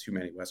really too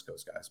many West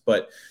Coast guys,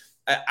 but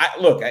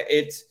look,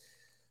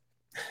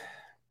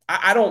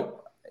 I don't.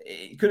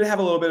 Could it have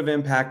a little bit of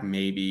impact?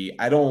 Maybe.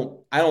 I don't.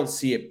 I don't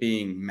see it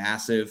being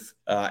massive.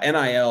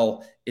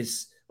 NIL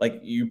is like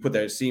you put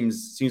there. It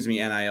seems to me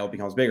NIL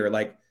becomes bigger.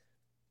 Like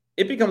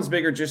it becomes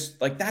bigger.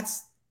 Just like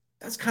that's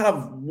kind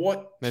of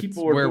what That's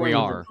people are where we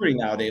doing with are. recruiting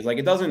nowadays. Like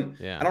it doesn't.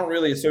 I Yeah. don't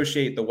really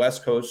associate the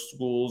West Coast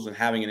schools and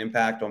having an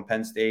impact on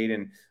Penn State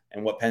and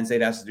what Penn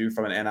State has to do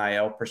from an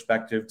NIL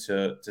perspective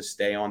to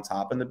stay on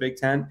top in the Big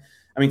Ten.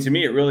 I mean, to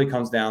me, it really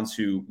comes down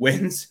to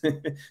wins,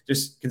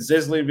 just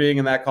consistently being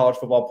in that college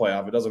football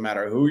playoff. It doesn't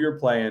matter who you're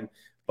playing, Yeah.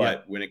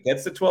 but when it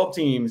gets to 12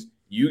 teams,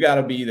 you got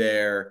to be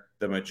there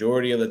the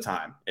majority of the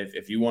time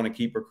if you want to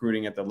keep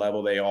recruiting at the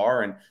level they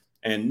are.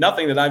 And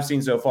nothing that I've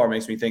seen so far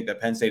makes me think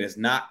that Penn State is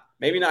not,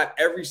 maybe not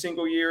every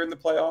single year in the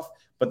playoff,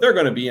 but they're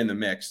going to be in the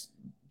mix,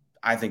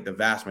 I think, the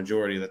vast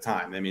majority of the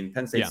time. I mean,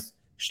 Penn Yeah. State's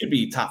should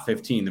be top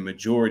 15 the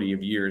majority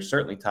of years,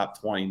 certainly top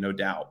 20, no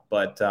doubt.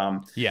 But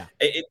Yeah.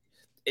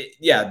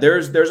 yeah,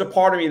 there's a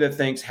part of me that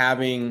thinks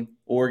having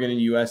Oregon and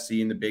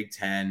USC in the Big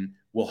Ten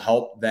will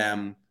help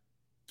them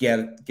get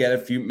a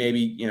few,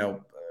 maybe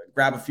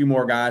grab a few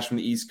more guys from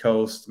the East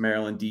Coast,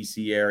 Maryland,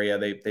 DC area.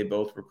 They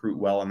both recruit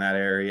well in that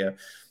area,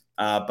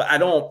 but I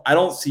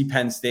don't see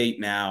Penn State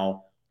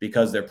now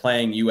because they're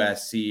playing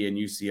USC and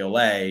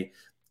UCLA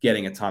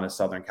getting a ton of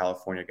Southern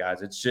California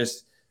guys.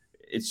 It's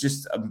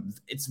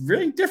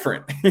really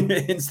different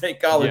in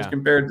State College Yeah.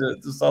 compared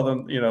to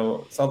Southern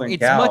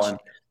it's Cal. much And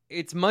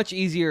it's much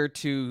easier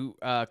to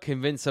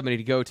convince somebody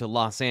to go to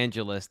Los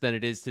Angeles than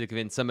it is to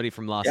convince somebody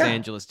from Los yeah,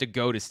 Angeles to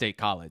go to State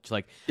College.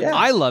 Like, yeah,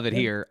 I love it yeah.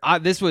 here.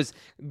 This was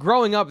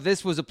growing up.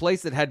 This was a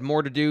place that had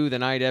more to do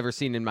than I'd ever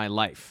seen in my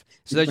life.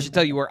 So that should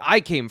tell you where I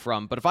came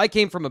from. But if I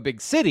came from a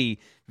big city,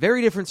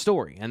 very different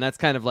story. And that's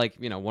kind of like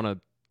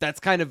that's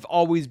kind of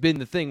always been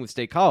the thing with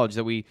State College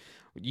that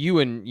you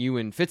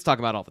and Fitz talk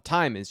about all the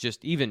time is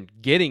just even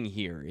getting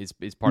here is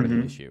part of the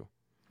Mhm. issue.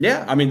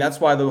 Yeah, I mean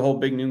that's why the whole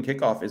big noon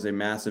kickoff is a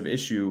massive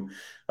issue.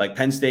 Like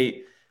Penn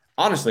State,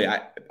 honestly,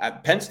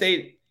 Penn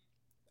State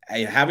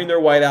having their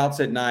whiteouts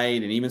at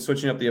night and even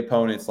switching up the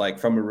opponents, like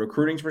from a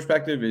recruiting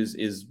perspective,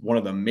 is one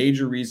of the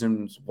major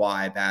reasons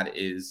why that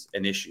is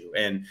an issue.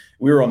 And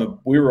we were on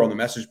the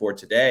message board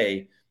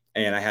today,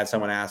 and I had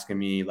someone asking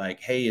me like,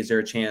 "Hey, is there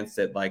a chance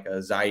that like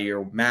a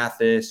Zaire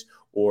Mathis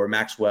or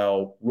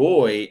Maxwell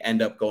Roy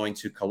end up going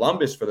to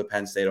Columbus for the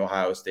Penn State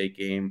Ohio State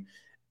game?"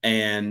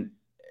 And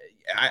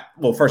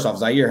well, first off,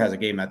 Zaire has a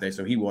game that day,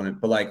 so he won it.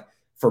 But like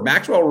for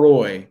Maxwell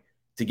Roy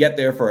to get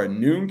there for a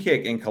noon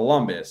kick in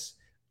Columbus,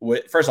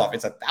 first off,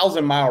 it's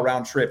 1,000-mile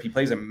round trip. He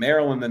plays in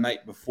Maryland the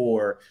night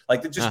before.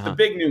 Like just the Uh-huh.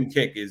 big noon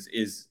kick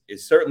is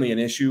certainly an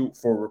issue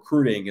for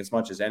recruiting as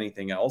much as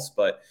anything else.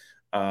 But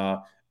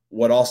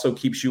what also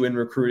keeps you in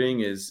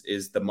recruiting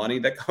is the money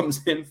that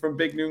comes in from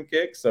big noon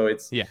kick. So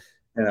it's Yeah.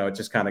 it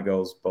just kind of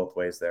goes both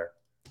ways there.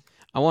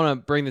 I want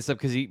to bring this up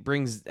because he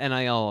brings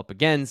NIL up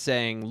again,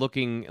 saying, look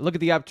at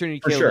the opportunity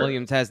For Caleb sure.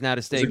 Williams has now to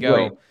It's stay a great.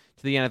 go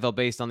to the NFL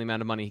based on the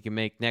amount of money he can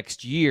make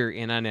next year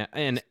in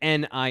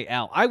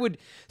NIL.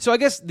 So I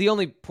guess the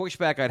only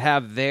pushback I'd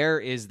have there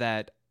is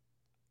that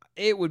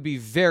it would be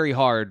very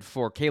hard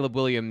for Caleb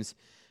Williams,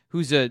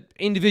 who's an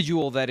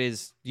individual that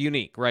is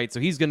unique, right? So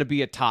he's going to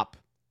be a top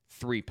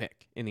 3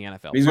 pick in the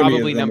NFL, He's going to be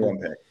probably the number one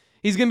pick.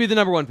 He's gonna be the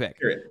number 1 pick.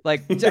 Period.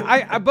 Like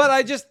but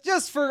I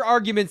just for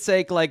argument's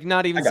sake, like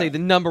not even say you. the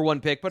number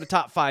 1 pick, but a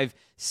top 5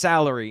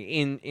 salary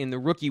in the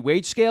rookie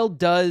wage scale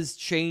does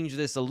change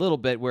this a little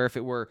bit. Where if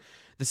it were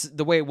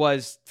the way it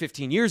was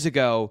 15 years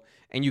ago,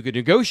 and you could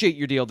negotiate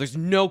your deal, there's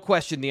no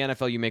question in the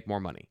NFL you make more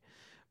money.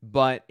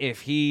 But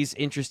if he's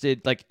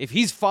interested, like if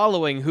he's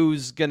following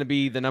who's gonna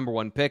be the number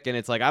 1 pick, and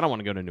it's like I don't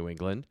want to go to New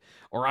England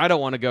or I don't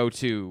want to go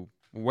to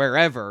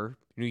wherever,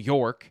 New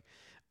York.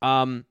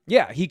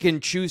 Yeah, he can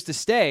choose to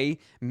stay,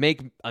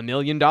 make $1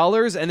 million,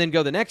 and then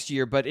go the next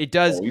year. But it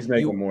does. Oh, he's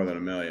making more than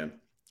 $1 million.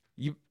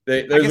 You,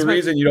 I There's guess a my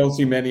reason you don't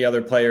see many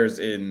other players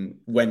in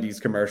Wendy's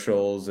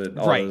commercials and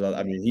all right. those other,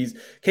 I mean,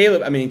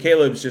 Caleb. I mean,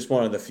 Caleb's just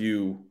one of the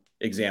few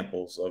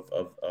examples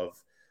of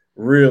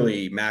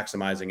really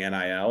maximizing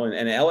NIL,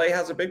 and LA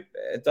has a big.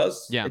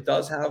 Yeah. It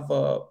does have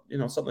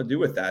something to do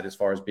with that as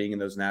far as being in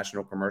those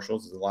national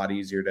commercials. It's a lot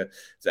easier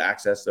to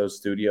access those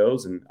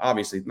studios, and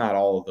obviously not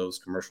all of those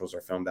commercials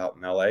are filmed out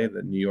in LA.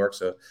 The New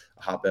York's a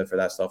hotbed for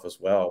that stuff as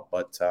well,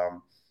 but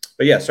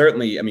yeah,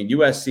 certainly. I mean,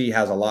 USC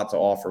has a lot to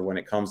offer when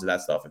it comes to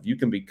that stuff. If you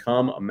can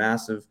become a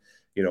massive,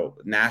 Yeah.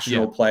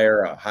 national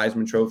player, a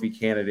Heisman Trophy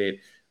candidate,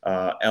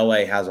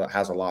 LA has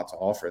a lot to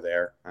offer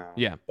there.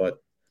 Yeah.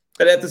 But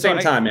at the So same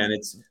I time, man,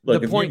 it's the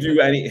look if you point do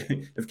any,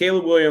 if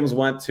Caleb Williams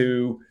went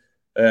to,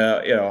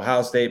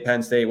 Ohio State,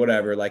 Penn State,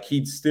 whatever, like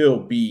he'd still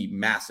be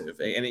massive,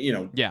 and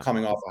yeah.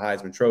 coming off a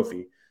Heisman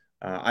Trophy.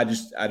 I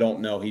don't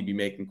know he'd be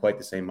making quite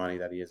the same money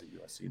that he is at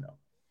USC though.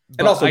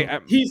 And But also,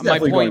 he's my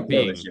definitely going point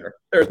pro this being, year.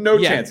 There's no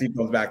yeah, chance he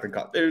comes back to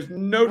college. There's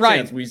no right.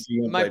 chance we see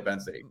him My play Penn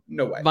State.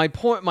 No way. my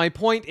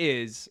point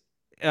is,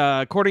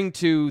 according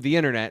to the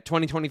internet,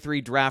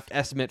 2023 draft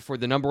estimate for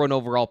the number one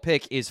overall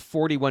pick is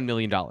 $41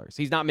 million.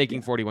 He's not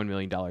making Yeah. $41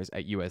 million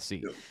at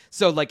USC. No.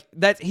 So like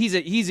that, he's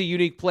a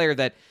unique player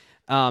that,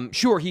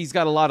 sure, he's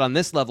got a lot on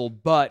this level,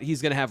 but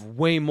he's going to have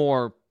way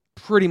more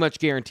pretty much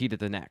guaranteed at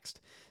the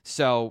next.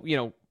 So,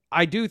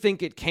 I do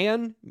think it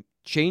can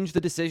change the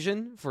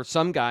decision for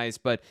some guys,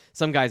 but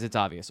some guys it's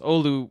obvious.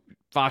 Olu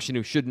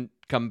Fashanu shouldn't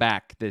come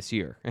back this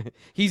year.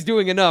 He's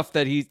doing enough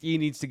that he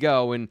needs to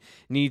go and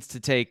needs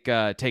to take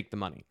the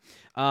money.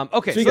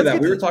 Okay, Speaking so of let's that,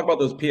 get we were to talking about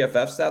those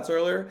PFF stats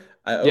earlier.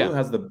 yeah. Olu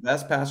has the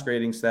best pass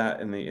grading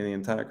stat in the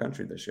entire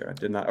country this year. I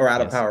did not, or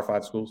out of Yes. Power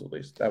Five schools at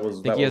least. That I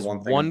was think he has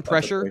one thing I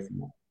took away from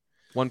that.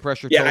 one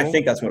pressure Yeah, I total.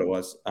 think that's what it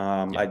was.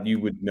 Yeah. You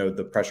would know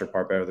the pressure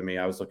part better than me.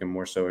 I was looking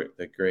more so at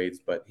the grades,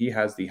 but he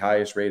has the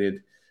highest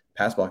rated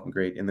pass blocking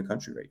grade in the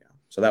country right now.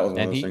 So that was one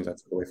of And those things I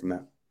took away from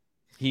that.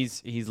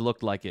 he's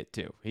looked like it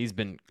too. He's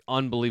been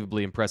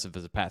unbelievably impressive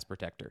as a pass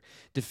protector.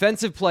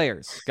 Defensive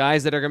players,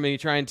 guys that are going to be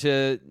trying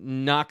to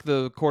knock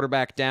the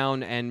quarterback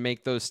down and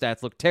make those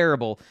stats look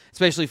terrible,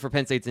 especially for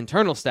Penn State's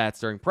internal stats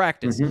during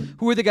practice. Mm-hmm.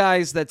 Who are the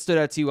guys that stood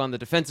out to you on the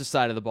defensive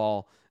side of the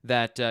ball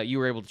that you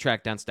were able to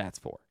track down stats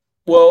for?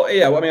 Well,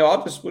 yeah. I mean,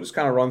 we'll just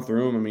kind of run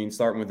through them. I mean,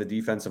 starting with the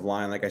defensive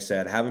line, like I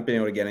said, haven't been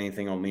able to get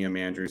anything on Liam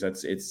Andrews.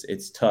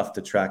 It's tough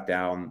to track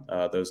down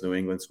those New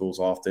England schools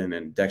often,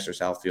 and Dexter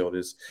Southfield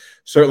is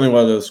certainly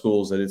one of those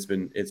schools that it's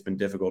been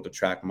difficult to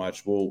track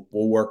much. We'll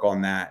work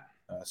on that.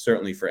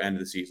 Certainly for end of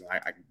the season.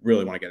 I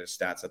really want to get his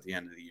stats at the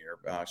end of the year,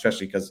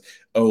 especially because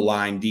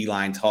O-line,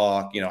 D-line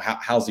talk,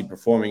 how's he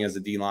performing as a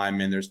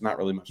D-lineman? There's not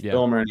really much Yeah.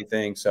 film or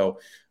anything.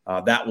 So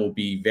that will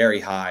be very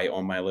high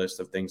on my list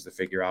of things to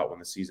figure out when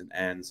the season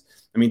ends.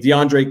 I mean,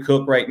 DeAndre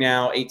Cook right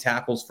now, 8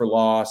 tackles for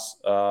loss,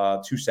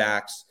 2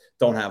 sacks.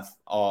 Don't have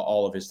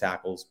all of his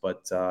tackles,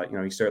 but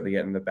he's certainly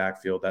getting in the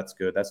backfield. That's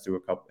good. That's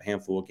through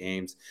handful of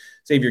games.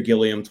 Xavier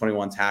Gilliam,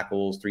 21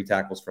 tackles, 3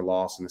 tackles for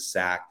loss, and a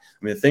sack.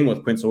 I mean, the thing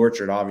with Quince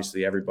Orchard,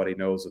 obviously everybody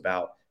knows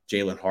about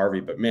Jalen Harvey,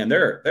 but man,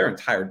 their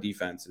entire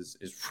defense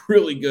is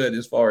really good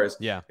as far as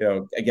Yeah.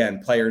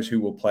 Again, players who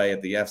will play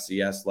at the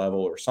FCS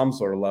level or some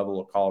sort of level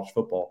of college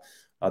football.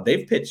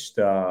 They've pitched,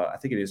 I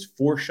think it is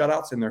 4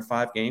 shutouts in their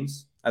 5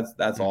 games.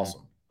 That's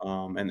awesome.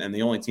 And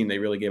the only team they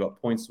really gave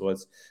up points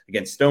was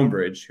against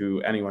Stonebridge,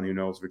 who anyone who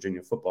knows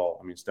Virginia football,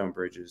 I mean,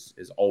 Stonebridge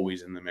is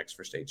always in the mix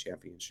for state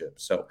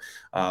championships. So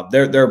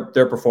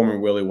they're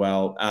performing really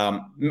well.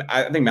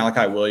 I think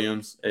Malachi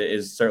Williams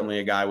is certainly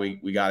a guy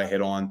we got to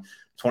hit on.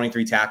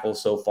 23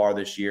 tackles so far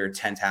this year,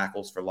 10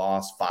 tackles for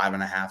loss,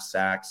 5.5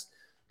 sacks,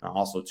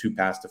 also 2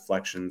 pass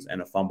deflections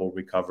and a fumble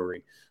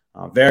recovery.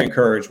 Very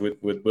encouraged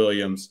with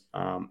Williams.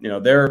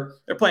 They're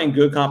playing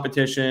good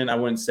competition. I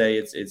wouldn't say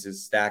it's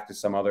as stacked as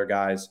some other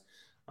guys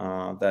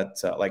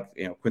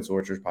Quince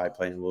Orchard's probably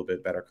playing a little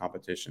bit better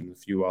competition than a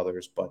few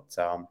others. But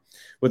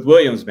with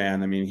Williams,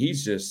 man, I mean,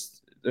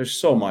 there's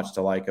so much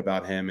to like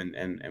about him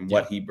and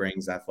what he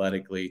brings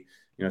athletically.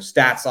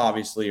 Stats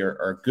obviously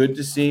are good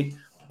to see,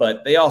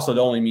 but they also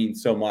only mean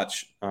so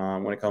much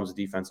when it comes to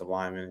defensive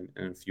linemen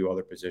and a few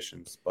other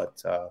positions.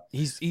 But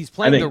he's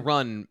playing the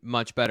run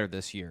much better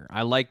this year.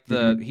 I like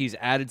he's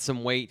added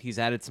some weight, he's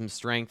added some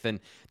strength, and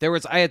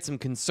I had some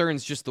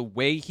concerns just the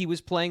way he was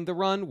playing the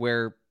run,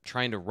 where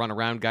trying to run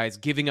around guys,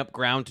 giving up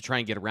ground to try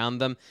and get around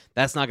them,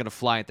 that's not going to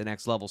fly at the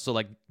next level. So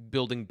like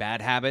building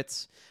bad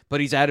habits,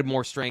 but he's added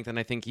more strength, and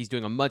I think he's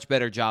doing a much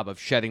better job of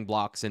shedding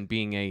blocks and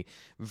being a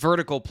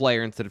vertical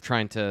player instead of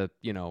trying to,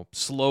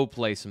 slow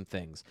play some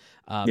things.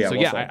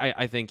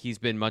 I think he's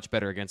been much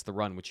better against the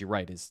run, which you're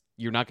right, is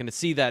you're not going to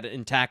see that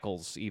in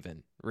tackles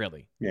even,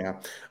 really. Yeah.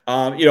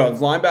 As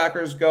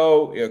linebackers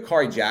go,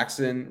 Kari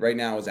Jackson right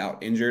now is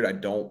out injured. I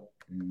don't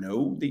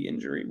know the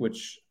injury,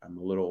 which I'm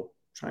a little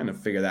trying to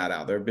figure that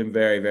out. They've been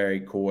very,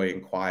 very coy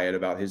and quiet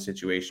about his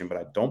situation, but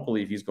I don't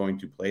believe he's going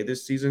to play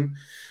this season,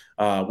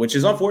 which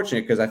is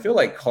unfortunate because I feel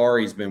like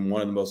Kari's been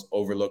one of the most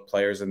overlooked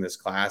players in this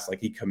class. Like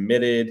he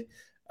committed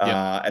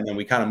Yep. And then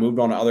we kind of moved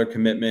on to other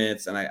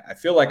commitments. And I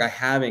feel like I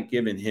haven't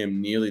given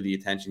him nearly the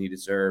attention he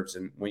deserves.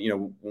 And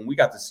when we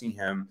got to see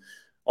him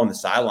on the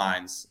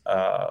sidelines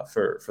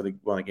for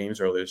one of the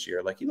games earlier this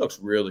year, like he looks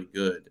really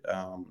good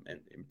and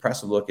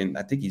impressive looking.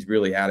 I think he's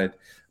really added,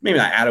 maybe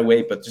not added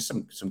weight, but just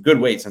some good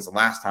weight since the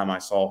last time I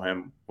saw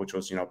him, which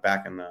was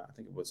back in I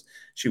think it was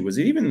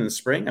it even in the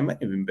spring? I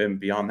might have even been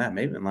beyond that,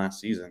 maybe in last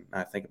season.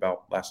 I think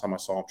about last time I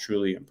saw him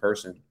truly in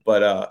person.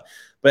 But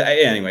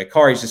anyway,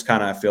 Kari's just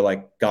kind of, I feel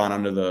like, gone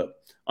under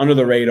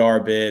the radar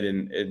a bit,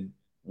 and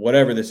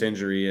whatever this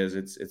injury is,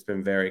 it's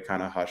been very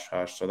kind of hush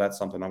hush. So that's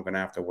something I'm going to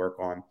have to work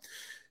on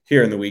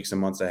here in the weeks and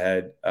months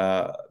ahead.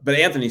 But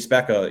Anthony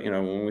Specca,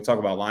 when we talk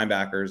about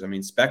linebackers, I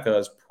mean, Specca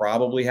is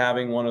probably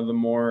having one of the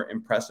more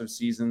impressive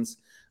seasons,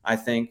 I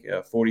think.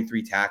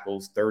 43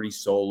 tackles, 30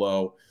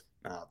 solo,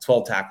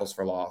 12 tackles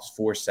for loss,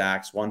 4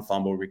 sacks, 1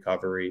 fumble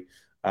recovery.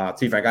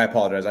 T-Frank, I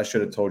apologize. I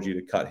should have told you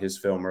to cut his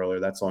film earlier.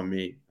 That's on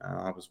me.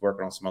 I was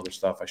working on some other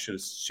stuff. I should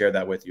have shared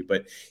that with you.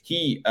 But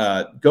he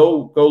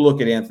go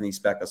look at Anthony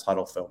Specca's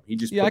huddle film. He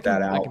just put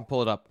that out. I can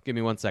pull it up. Give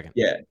me 1 second.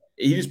 Yeah,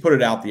 he just put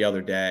it out the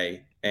other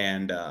day.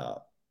 And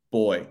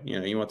boy,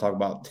 you want to talk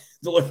about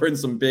delivering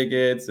some big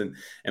hits and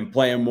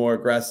playing more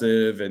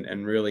aggressive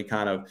and really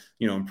kind of,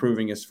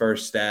 improving his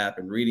first step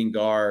and reading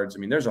guards. I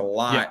mean, there's a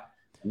lot. Yep.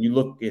 And you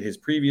look at his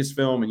previous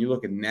film and you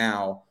look at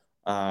now,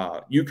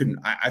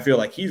 I feel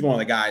like he's one of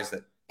the guys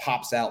that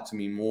pops out to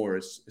me more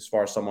as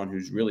far as someone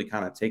who's really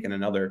kind of taken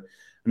another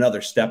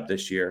step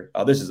this year.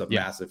 This is a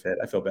massive hit.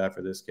 I feel bad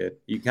for this kid.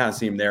 You kind of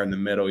see him there in the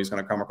middle. He's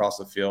going to come across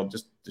the field,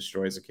 just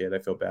destroys the kid. I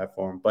feel bad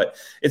for him. But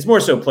it's more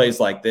so plays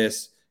like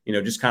this,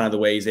 just kind of the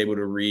way he's able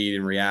to read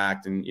and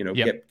react and,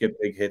 get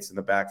big hits in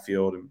the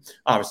backfield. And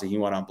obviously he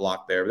went on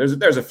block there.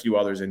 There's a few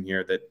others in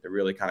here that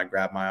really kind of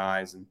grabbed my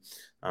eyes. And,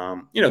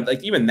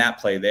 like even that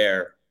play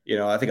there,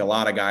 I think a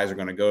lot of guys are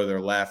going to go to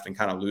their left and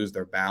kind of lose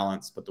their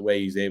balance. But the way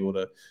he's able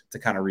to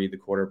kind of read the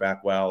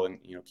quarterback well and,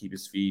 keep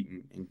his feet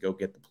and go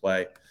get the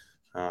play.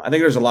 I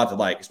think there's a lot to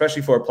like,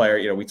 especially for a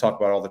player, we talk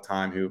about all the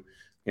time who,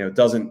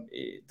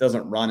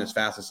 doesn't run as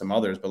fast as some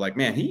others, but like,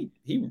 man,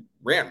 he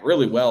ran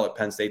really well at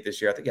Penn State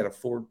this year. I think he had a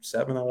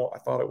 4.7, I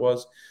thought it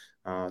was.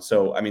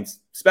 So, I mean,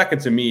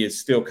 Specca to me is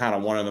still kind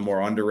of one of the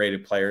more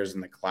underrated players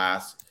in the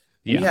class.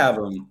 Yeah. We have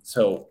him.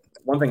 So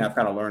one thing I've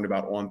kind of learned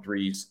about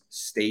On3's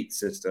state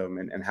system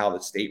and how the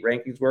state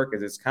rankings work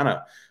is it's kind of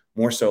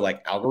more so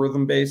like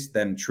algorithm based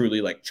than truly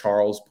like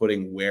Charles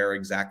putting where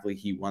exactly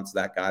he wants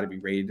that guy to be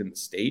rated in the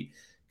state.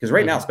 Because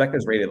right now, Specca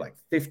is rated like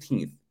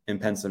 15th in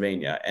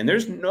Pennsylvania. And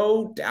there's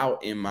no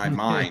doubt in my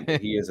mind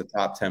that he is a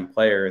top 10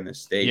 player in the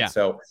state. Yeah.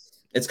 So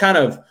it's kind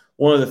of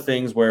one of the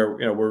things where,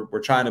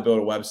 we're trying to build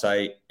a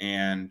website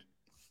and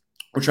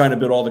we're trying to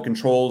build all the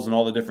controls and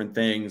all the different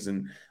things.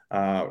 And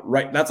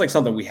that's like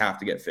something we have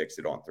to get fixed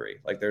at On3.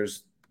 Like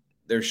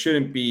you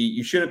shouldn't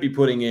be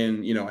putting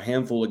in, a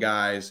handful of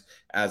guys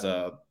as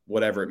a,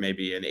 whatever it may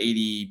be, an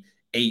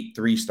 88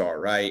 3-star,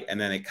 right? And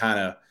then it kind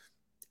of,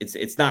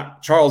 it's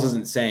not, Charles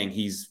isn't saying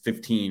he's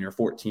 15 or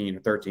 14 or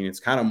 13. It's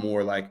kind of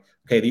more like,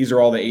 okay, these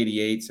are all the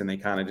 88s and they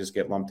kind of just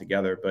get lumped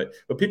together. But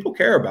people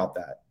care about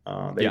that.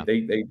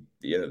 They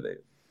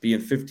being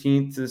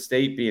 15th to the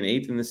state, being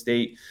 8th in the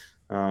state,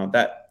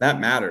 that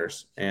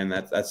matters. And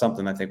that's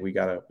something I think we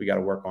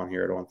gotta work on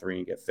here at On3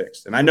 and get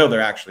fixed. And I know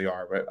there actually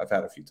are, but I've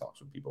had a few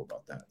talks with people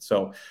about that.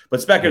 So,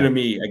 but Specca to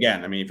me,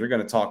 again, I mean, if you're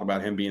going to talk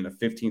about him being the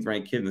 15th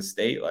ranked kid in the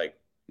state, like,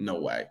 no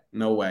way.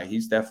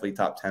 He's definitely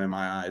top 10 in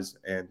my eyes.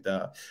 And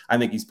I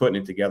think he's putting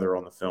it together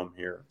on the film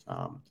here,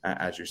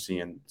 as you're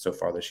seeing so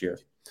far this year.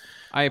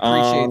 I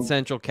appreciate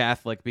Central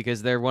Catholic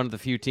because they're one of the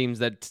few teams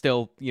that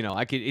still,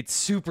 it's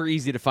super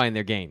easy to find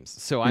their games.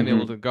 So I'm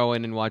able to go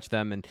in and watch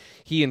them. And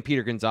he and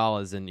Peter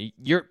Gonzalez, and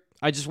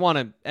I just want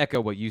to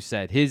echo what you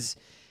said. His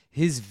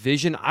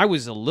vision, I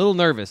was a little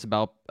nervous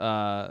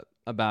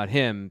about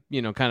him,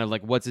 kind of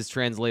like what's his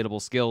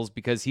translatable skills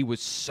because he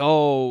was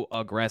so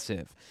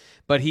aggressive.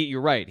 But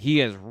you're right. He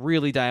has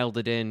really dialed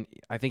it in.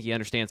 I think he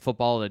understands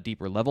football at a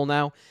deeper level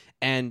now.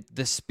 And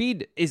the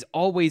speed is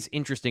always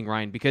interesting,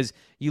 Ryan, because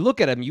you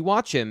look at him, you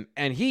watch him,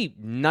 and he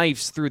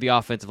knifes through the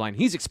offensive line.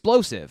 He's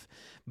explosive,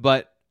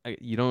 but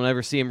you don't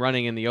ever see him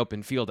running in the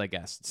open field, I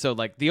guess. So,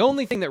 like, the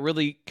only thing that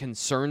really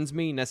concerns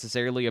me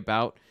necessarily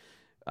about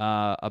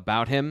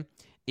him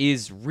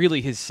is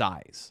really his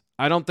size.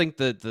 I don't think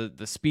the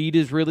speed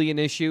is really an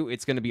issue.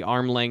 It's going to be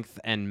arm length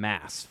and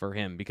mass for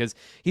him because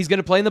he's going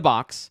to play in the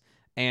box.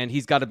 And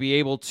he's got to be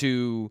able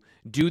to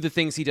do the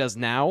things he does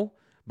now,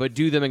 but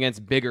do them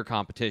against bigger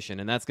competition.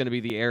 And that's going to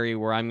be the area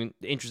where I'm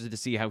interested to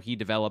see how he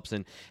develops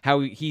and how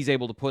he's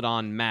able to put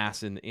on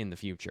mass in the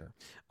future.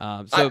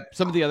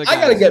 Some of the other guys,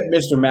 I got to get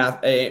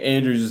Mr.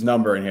 Andrews'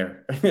 number in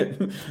here.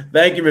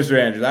 Thank you, Mr.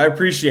 Andrews. I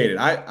appreciate it.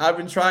 I've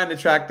been trying to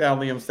track down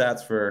Liam's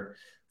stats for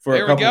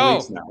a couple of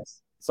weeks now.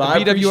 So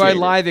the BWI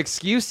Live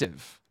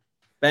exclusive.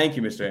 Thank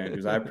you, Mr.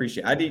 Andrews. I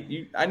appreciate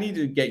it. I need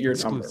to get your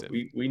number.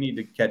 We need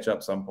to catch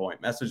up some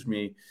point. Message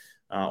me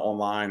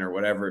online or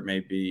whatever it may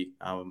be.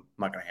 I'm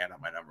not going to hand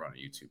out my number on a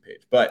YouTube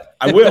page, but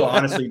I will,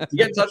 honestly, to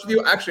get in touch with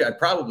you. Actually, I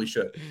probably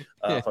should,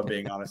 if I'm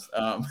being honest.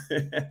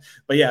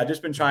 But yeah, I've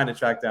just been trying to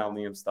track down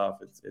Liam's stuff.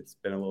 It's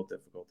been a little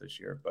difficult this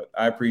year, but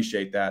I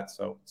appreciate that.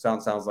 So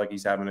sounds like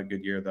he's having a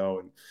good year though.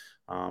 And,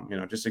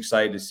 just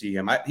excited to see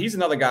him. He's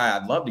another guy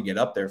I'd love to get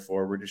up there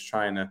for. We're just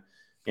trying to,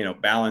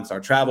 balance our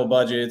travel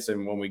budgets.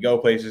 And when we go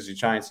places, you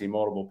try and see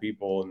multiple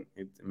people, and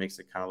it makes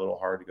it kind of a little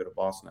hard to go to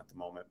Boston at the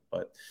moment.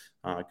 But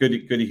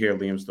good to hear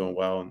Liam's doing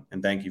well.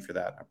 And thank you for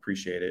that. I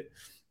appreciate it.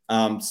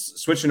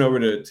 Switching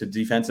over to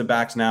defensive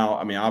backs now.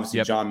 I mean, obviously,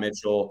 yep. John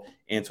Mitchell,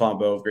 Antoine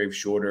Belgrave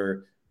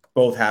Shorter,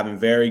 both having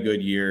very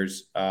good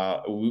years.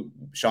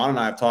 Sean and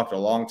I have talked a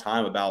long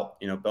time about,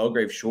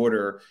 Belgrave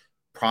Shorter,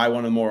 probably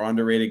one of the more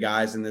underrated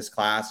guys in this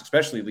class,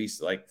 especially at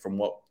least like from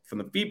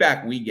the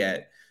feedback we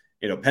get.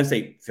 Penn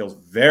State feels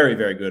very,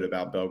 very good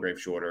about Belgrave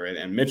Shorter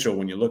and Mitchell.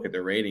 When you look at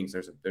their ratings,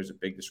 there's a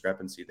big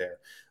discrepancy there.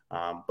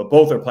 But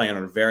both are playing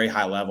on a very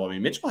high level. I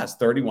mean, Mitchell has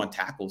 31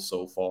 tackles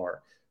so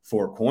far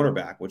for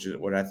cornerback, which is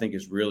what I think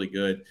is really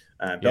good.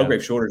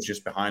 Belgrave Shorter is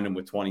just behind him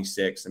with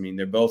 26. I mean,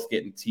 they're both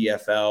getting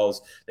TFLs.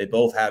 They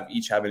both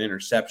each have an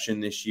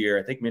interception this year.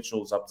 I think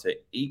Mitchell's up to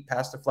 8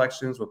 pass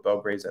deflections with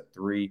Belgrave's at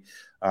 3.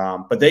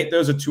 But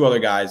those are two other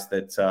guys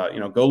that,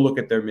 go look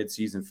at their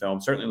midseason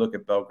film. Certainly look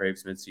at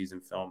Belgrave's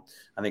midseason film.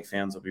 I think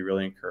fans will be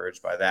really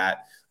encouraged by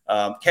that.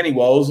 Kenny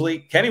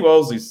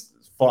Wolesley's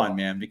fun,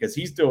 man, because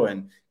he's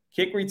doing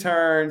kick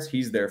returns.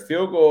 He's their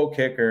field goal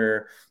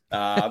kicker.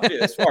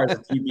 As far as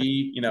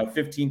the TB,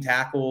 15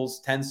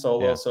 tackles, 10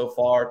 solo so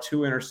far,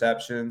 2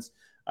 interceptions.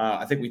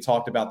 I think we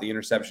talked about the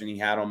interception he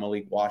had on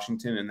Malik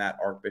Washington in that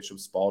Archbishop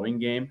Spalding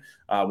game,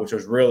 which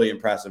was really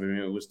impressive. I mean,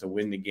 it was to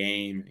win the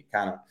game. It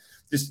kind of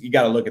you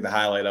got to look at the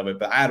highlight of it,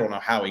 but I don't know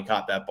how he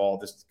caught that ball.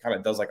 Just kind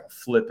of does like a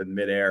flip in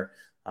midair.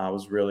 It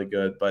was really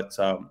good. But,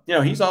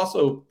 he's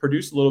also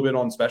produced a little bit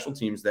on special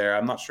teams there.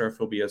 I'm not sure if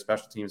he'll be a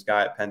special teams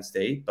guy at Penn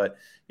State, but,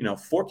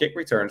 4 kick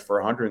returns for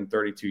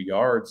 132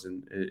 yards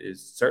and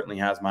certainly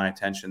has my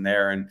attention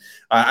there. And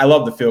I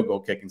love the field goal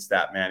kicking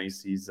stat, man.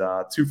 He's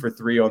 2 for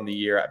 3 on the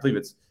year. I believe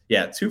it's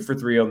 2 for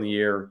 3 on the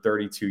year,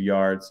 32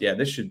 yards. Yeah,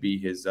 this should be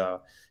his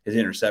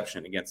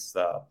interception against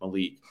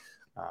Malik.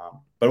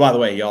 But by the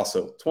way, he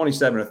also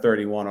 27 to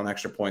 31 on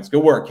extra points.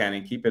 Good work,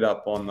 Kenny. Keep it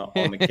up on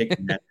the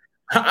kicking.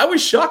 I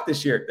was shocked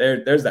this year.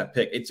 There's that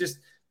pick. It's just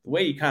the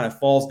way he kind of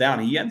falls down.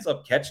 He ends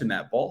up catching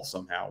that ball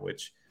somehow,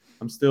 which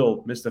I'm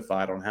still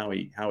mystified on how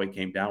he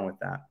came down with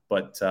that.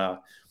 But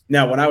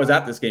now, when I was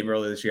at this game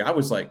earlier this year, I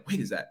was like, wait,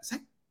 is that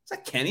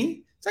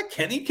Kenny? Is that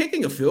Kenny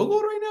kicking a field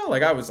goal right now?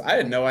 Like I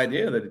had no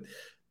idea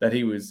that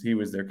he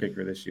was their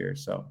kicker this year.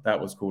 So that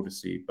was cool to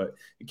see. But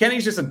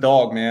Kenny's just a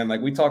dog, man.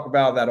 Like we talk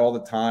about that all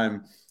the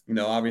time.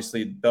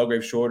 Obviously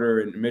Belgrave Shorter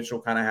and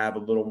Mitchell kind of have a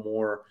little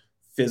more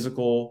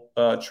physical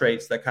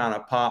traits that kind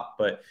of pop,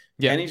 but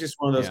Kenny's just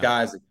one of those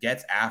guys that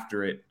gets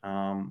after it.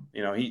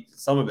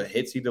 Some of the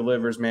hits he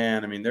delivers,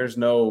 man. I mean, there's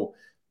no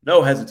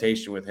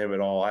hesitation with him at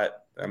all. I've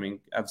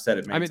said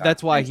it many times.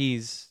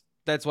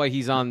 That's why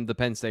he's on the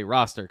Penn State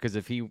roster, because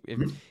if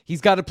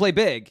he's got to play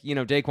big,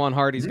 Daquan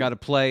Hardy's got to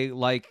play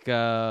like in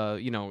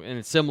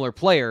a similar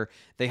player.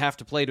 They have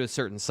to play to a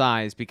certain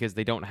size because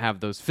they don't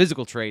have those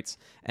physical traits.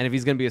 And if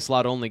he's going to be a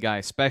slot only guy,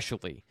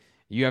 especially,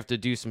 you have to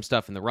do some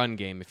stuff in the run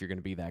game if you're going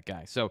to be that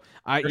guy. So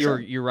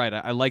you're right.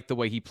 I like the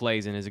way he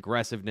plays and his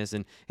aggressiveness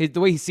and the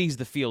way he sees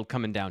the field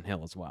coming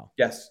downhill as well.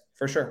 Yes,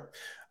 for sure.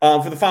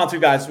 For the final two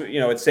guys,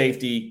 it's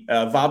safety.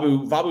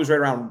 Vabu's right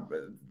around.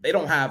 I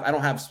don't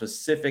have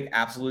specific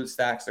absolute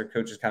stats. Their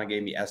coaches kind of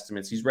gave me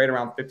estimates. He's right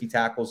around 50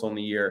 tackles on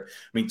the year.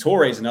 I mean,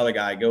 Torrey's another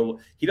guy.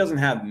 He doesn't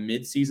have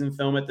midseason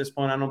film at this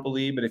point, I don't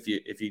believe. But if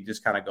you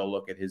just kind of go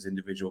look at his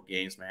individual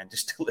games, man,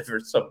 just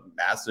delivered some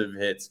massive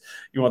hits.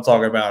 You want to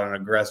talk about an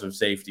aggressive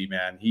safety,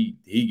 man?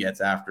 He gets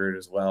after it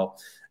as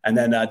well. And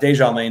then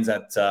Dejon Lane's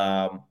at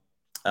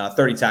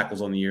 30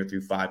 tackles on the year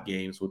through 5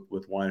 games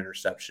with 1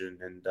 interception.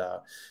 And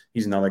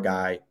he's another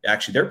guy.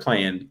 Actually, they're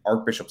playing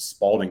Archbishop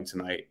Spalding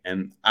tonight.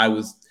 And I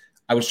was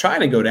trying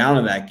to go down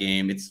to that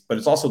game. But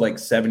it's also like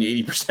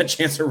 70-80%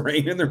 chance of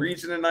rain in the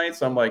region tonight.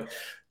 So I'm like,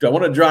 do I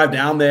want to drive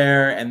down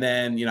there? And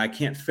then, I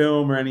can't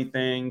film or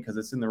anything because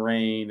it's in the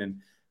rain. And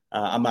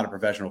I'm not a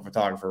professional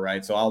photographer,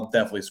 right? So I'll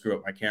definitely screw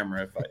up my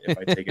camera if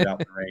I take it out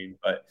in the rain.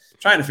 But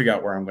trying to figure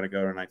out where I'm going to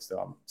go tonight still.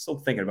 I'm still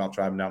thinking about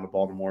driving down to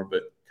Baltimore,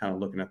 but kind of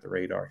looking at the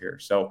radar here.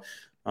 So,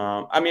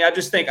 I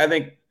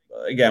think,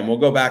 again, we'll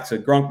go back to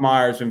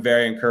Grunkmeyer's been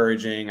very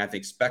encouraging. I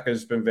think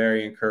Specka's been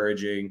very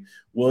encouraging.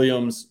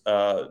 Williams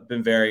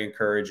been very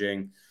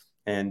encouraging.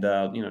 And,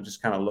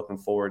 just kind of looking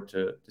forward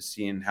to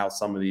seeing how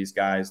some of these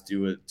guys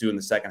do in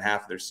the second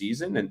half of their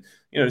season. And,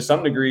 to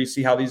some degree,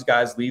 see how these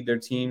guys lead their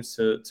teams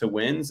to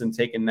wins and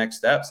taking next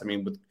steps. I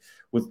mean,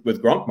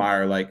 with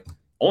Grunkmeyer, like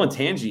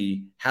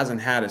Olentangy hasn't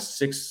had a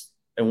 6-1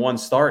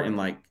 start in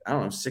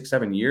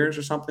 6-7 years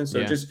or something. So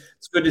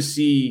it's good to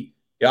see.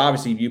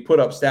 Obviously, you put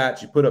up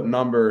stats, you put up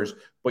numbers,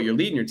 but you're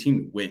leading your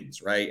team to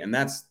wins, right? And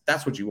that's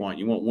what you want.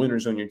 You want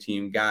winners on your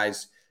team,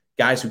 guys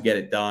who get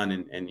it done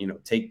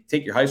and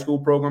take your high school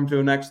program to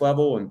the next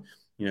level and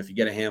if you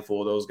get a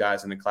handful of those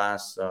guys in the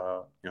class,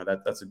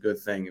 that's a good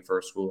thing for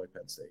a school like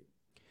Penn State.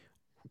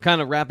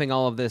 Kind of wrapping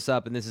all of this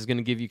up, and this is going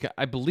to give you,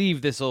 I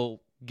believe this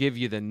will give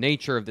you the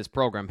nature of this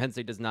program. Penn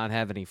State does not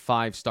have any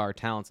 5-star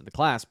talents in the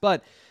class,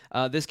 but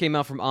this came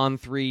out from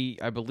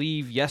On3, I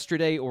believe,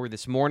 yesterday or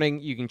this morning.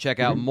 You can check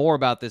out more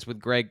about this with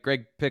Greg.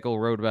 Greg Pickle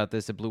wrote about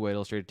this at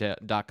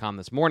BlueWhiteIllustrated.com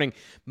this morning.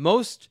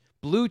 Most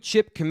blue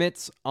chip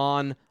commits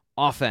on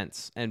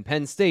offense, and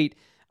Penn State,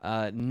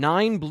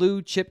 9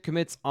 blue chip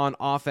commits on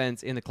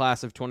offense in the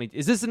class of 20.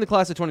 Is this in the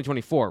class of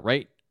 2024,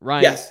 right?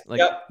 Ryan? Yes.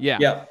 Yeah.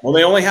 Yeah. Well,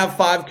 they only have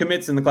 5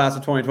 commits in the class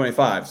of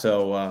 2025.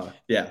 So,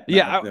 yeah.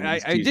 Yeah, I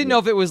didn't know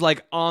if it was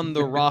like on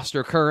the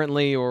roster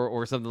currently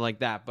or something like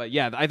that. But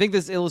yeah, I think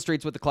this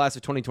illustrates what the class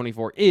of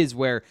 2024 is,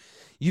 where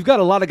you've got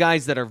a lot of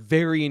guys that are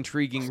very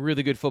intriguing,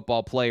 really good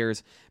football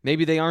players.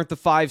 Maybe they aren't the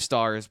 5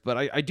 stars, but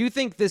I do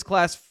think this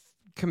class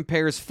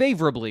compares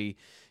favorably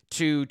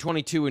to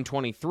 22 and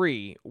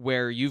 23,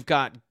 where you've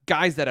got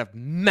guys that have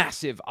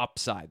massive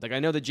upside. Like I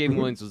know that Javen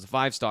Williams was a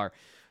 5-star,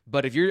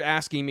 but if you're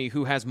asking me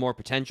who has more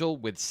potential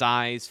with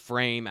size,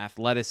 frame,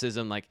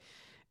 athleticism, like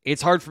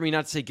it's hard for me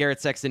not to say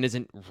Garrett Sexton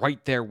isn't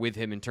right there with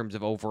him in terms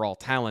of overall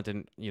talent.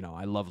 And,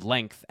 I love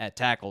length at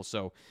tackle.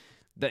 So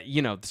that,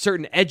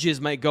 certain edges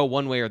might go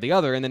one way or the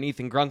other. And then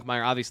Ethan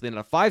Grunkmeyer, obviously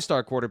not a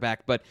 5-star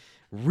quarterback, but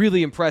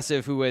really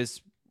impressive, who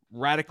has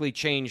radically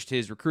changed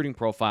his recruiting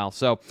profile.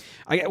 So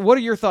what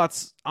are your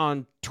thoughts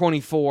on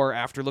 24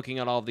 after looking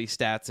at all of these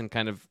stats and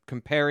kind of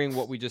comparing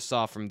what we just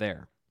saw from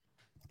there?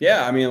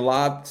 Yeah. I mean,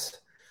 not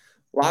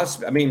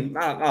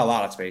a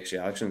lot of space.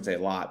 Yeah. I shouldn't say a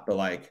lot,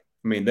 but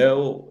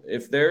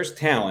if there's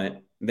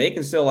talent, they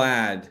can still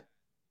add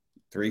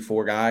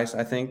 3-4 guys,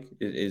 I think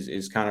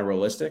is kind of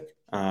realistic.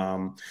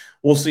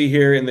 We'll see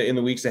here in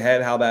the weeks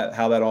ahead how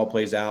that all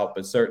plays out,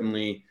 but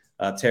certainly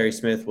Terry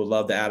Smith would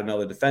love to add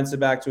another defensive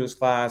back to his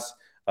class.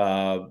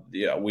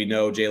 We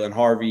know Jalen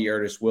Harvey,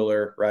 Ernest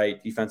Willer,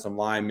 right? Defensive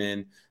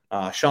lineman.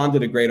 Sean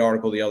did a great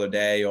article the other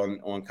day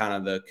on kind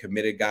of the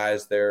committed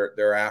guys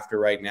they're after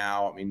right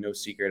now. I mean, no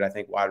secret. I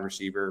think wide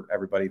receiver,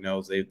 everybody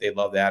knows they'd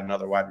love to add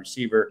another wide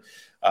receiver.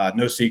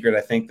 No secret.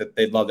 I think that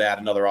they'd love to add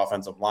another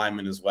offensive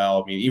lineman as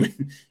well. I mean,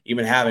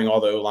 even having all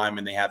the O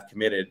linemen they have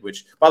committed,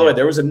 which, by the way,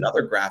 there was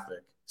another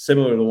graphic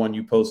similar to the one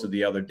you posted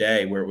the other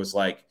day where it was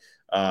like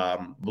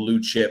blue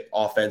chip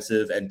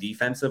offensive and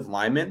defensive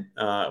linemen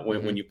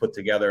when you put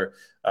together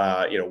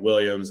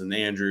Williams and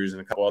Andrews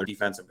and a couple other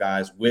defensive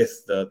guys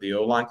with the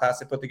O-line class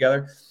they put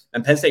together.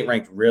 And Penn State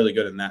ranked really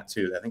good in that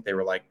too. I think they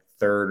were like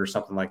 3rd or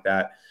something like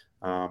that.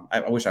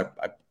 I wish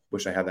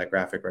I had that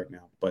graphic right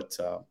now, but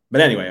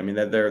anyway, I mean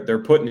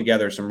they're putting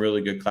together some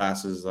really good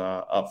classes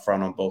up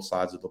front on both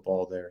sides of the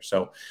ball there.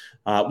 So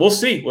we'll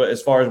see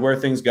as far as where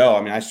things go.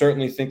 I mean, I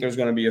certainly think there's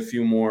going to be a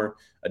few more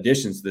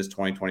additions to this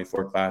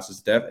 2024 class.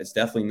 It's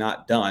definitely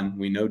not done.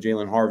 We know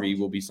Jalen Harvey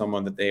will be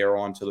someone that they are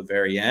on to the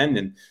very end,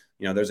 and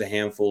there's a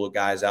handful of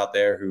guys out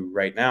there who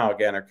right now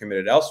again are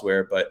committed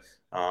elsewhere, but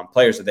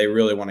players that they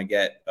really want to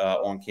get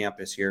on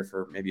campus here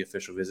for maybe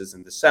official visits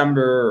in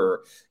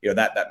December, or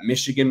that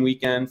Michigan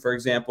weekend, for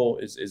example,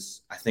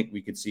 is I think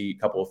we could see a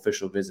couple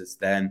official visits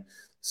then.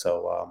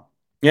 So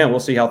we'll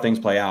see how things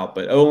play out.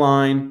 But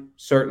O-line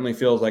certainly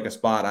feels like a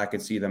spot I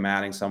could see them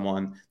adding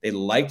someone. They'd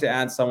like to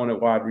add someone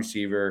at wide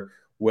receiver.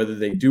 Whether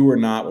they do or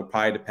not would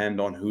probably depend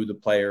on who the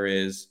player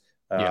is.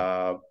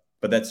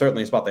 But that's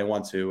certainly a spot they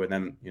want to. And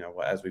then,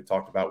 as we've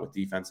talked about with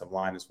defensive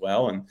line as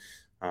well,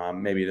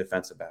 and maybe a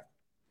defensive back.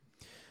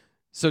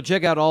 So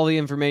check out all the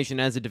information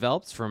as it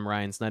develops from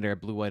Ryan Snyder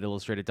at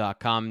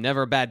BlueWhiteIllustrated.com.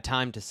 Never a bad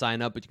time to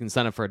sign up, but you can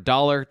sign up for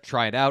 $1,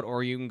 try it out,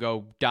 or you can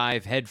go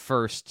dive head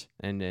first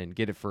and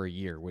get it for a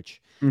year,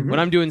 which when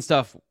I'm doing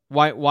stuff,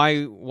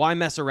 why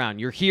mess around?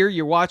 You're here,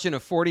 you're watching a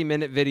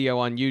 40-minute video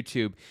on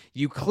YouTube.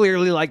 You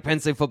clearly like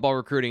Penn State football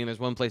recruiting, and there's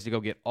one place to go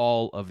get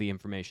all of the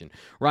information.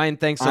 Ryan,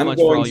 thanks so much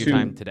for all your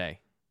time today.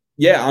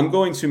 Yeah, I'm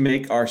going to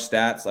make our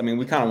stats. I mean,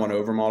 we kind of went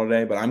over them all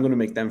today, but I'm going to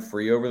make them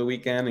free over the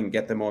weekend and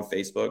get them on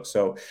Facebook.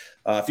 So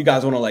if you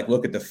guys want to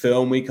look at the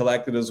film we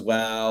collected as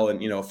well,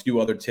 and a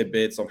few other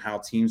tidbits on how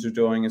teams are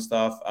doing and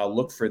stuff,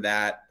 look for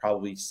that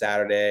probably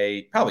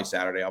Saturday.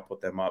 I'll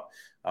put them up.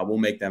 We'll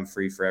make them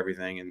free for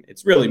everything. And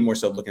it's really more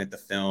so looking at the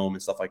film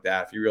and stuff like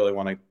that. If you really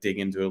want to dig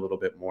into it a little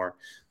bit more,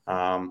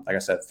 like I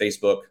said,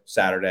 Facebook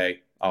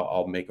Saturday,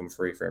 I'll make them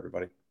free for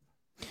everybody.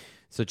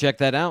 So check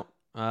that out.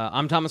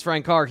 I'm Thomas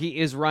Ryan Carr. He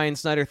is Ryan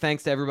Snyder.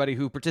 Thanks to everybody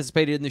who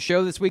participated in the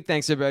show this week.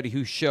 Thanks to everybody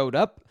who showed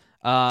up.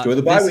 Enjoy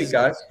the bye week,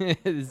 guys.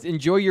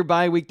 Enjoy your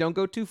bye week. Don't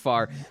go too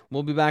far.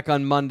 We'll be back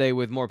on Monday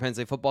with more Penn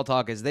State football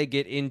talk as they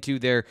get into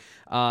their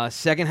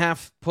second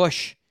half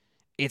push.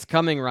 It's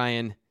coming,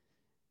 Ryan.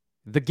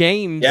 The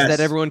games that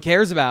everyone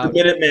cares about.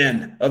 The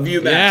Minutemen of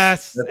UMass.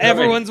 Yes,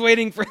 everyone's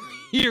waiting for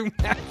the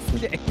UMass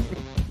game.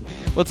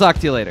 We'll talk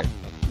to you later.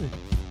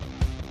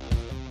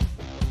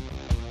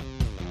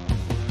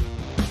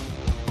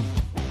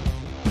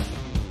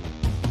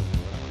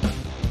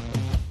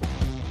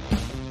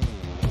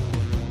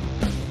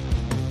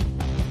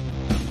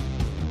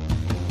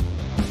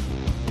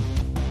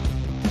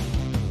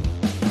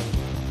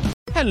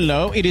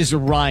 Hello, it is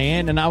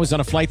Ryan, and I was on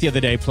a flight the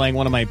other day playing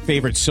one of my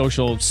favorite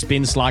social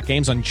spin slot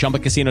games on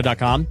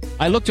ChumbaCasino.com.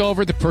 I looked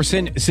over at the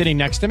person sitting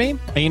next to me,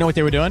 and you know what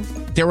they were doing?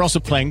 They were also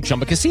playing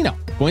Chumba Casino.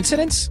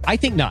 Coincidence? I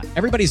think not.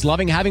 Everybody's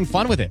loving having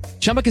fun with it.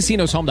 Chumba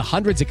Casino is home to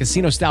hundreds of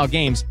casino-style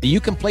games that you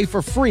can play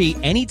for free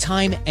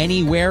anytime,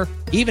 anywhere,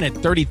 even at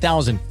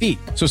 30,000 feet.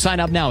 So sign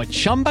up now at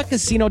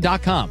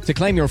ChumbaCasino.com to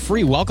claim your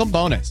free welcome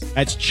bonus.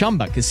 That's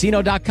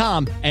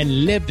ChumbaCasino.com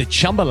and live the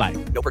Chumba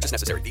life. No purchase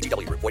necessary.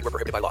 VGW. Void where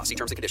prohibited by law. See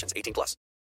terms and conditions. 18+.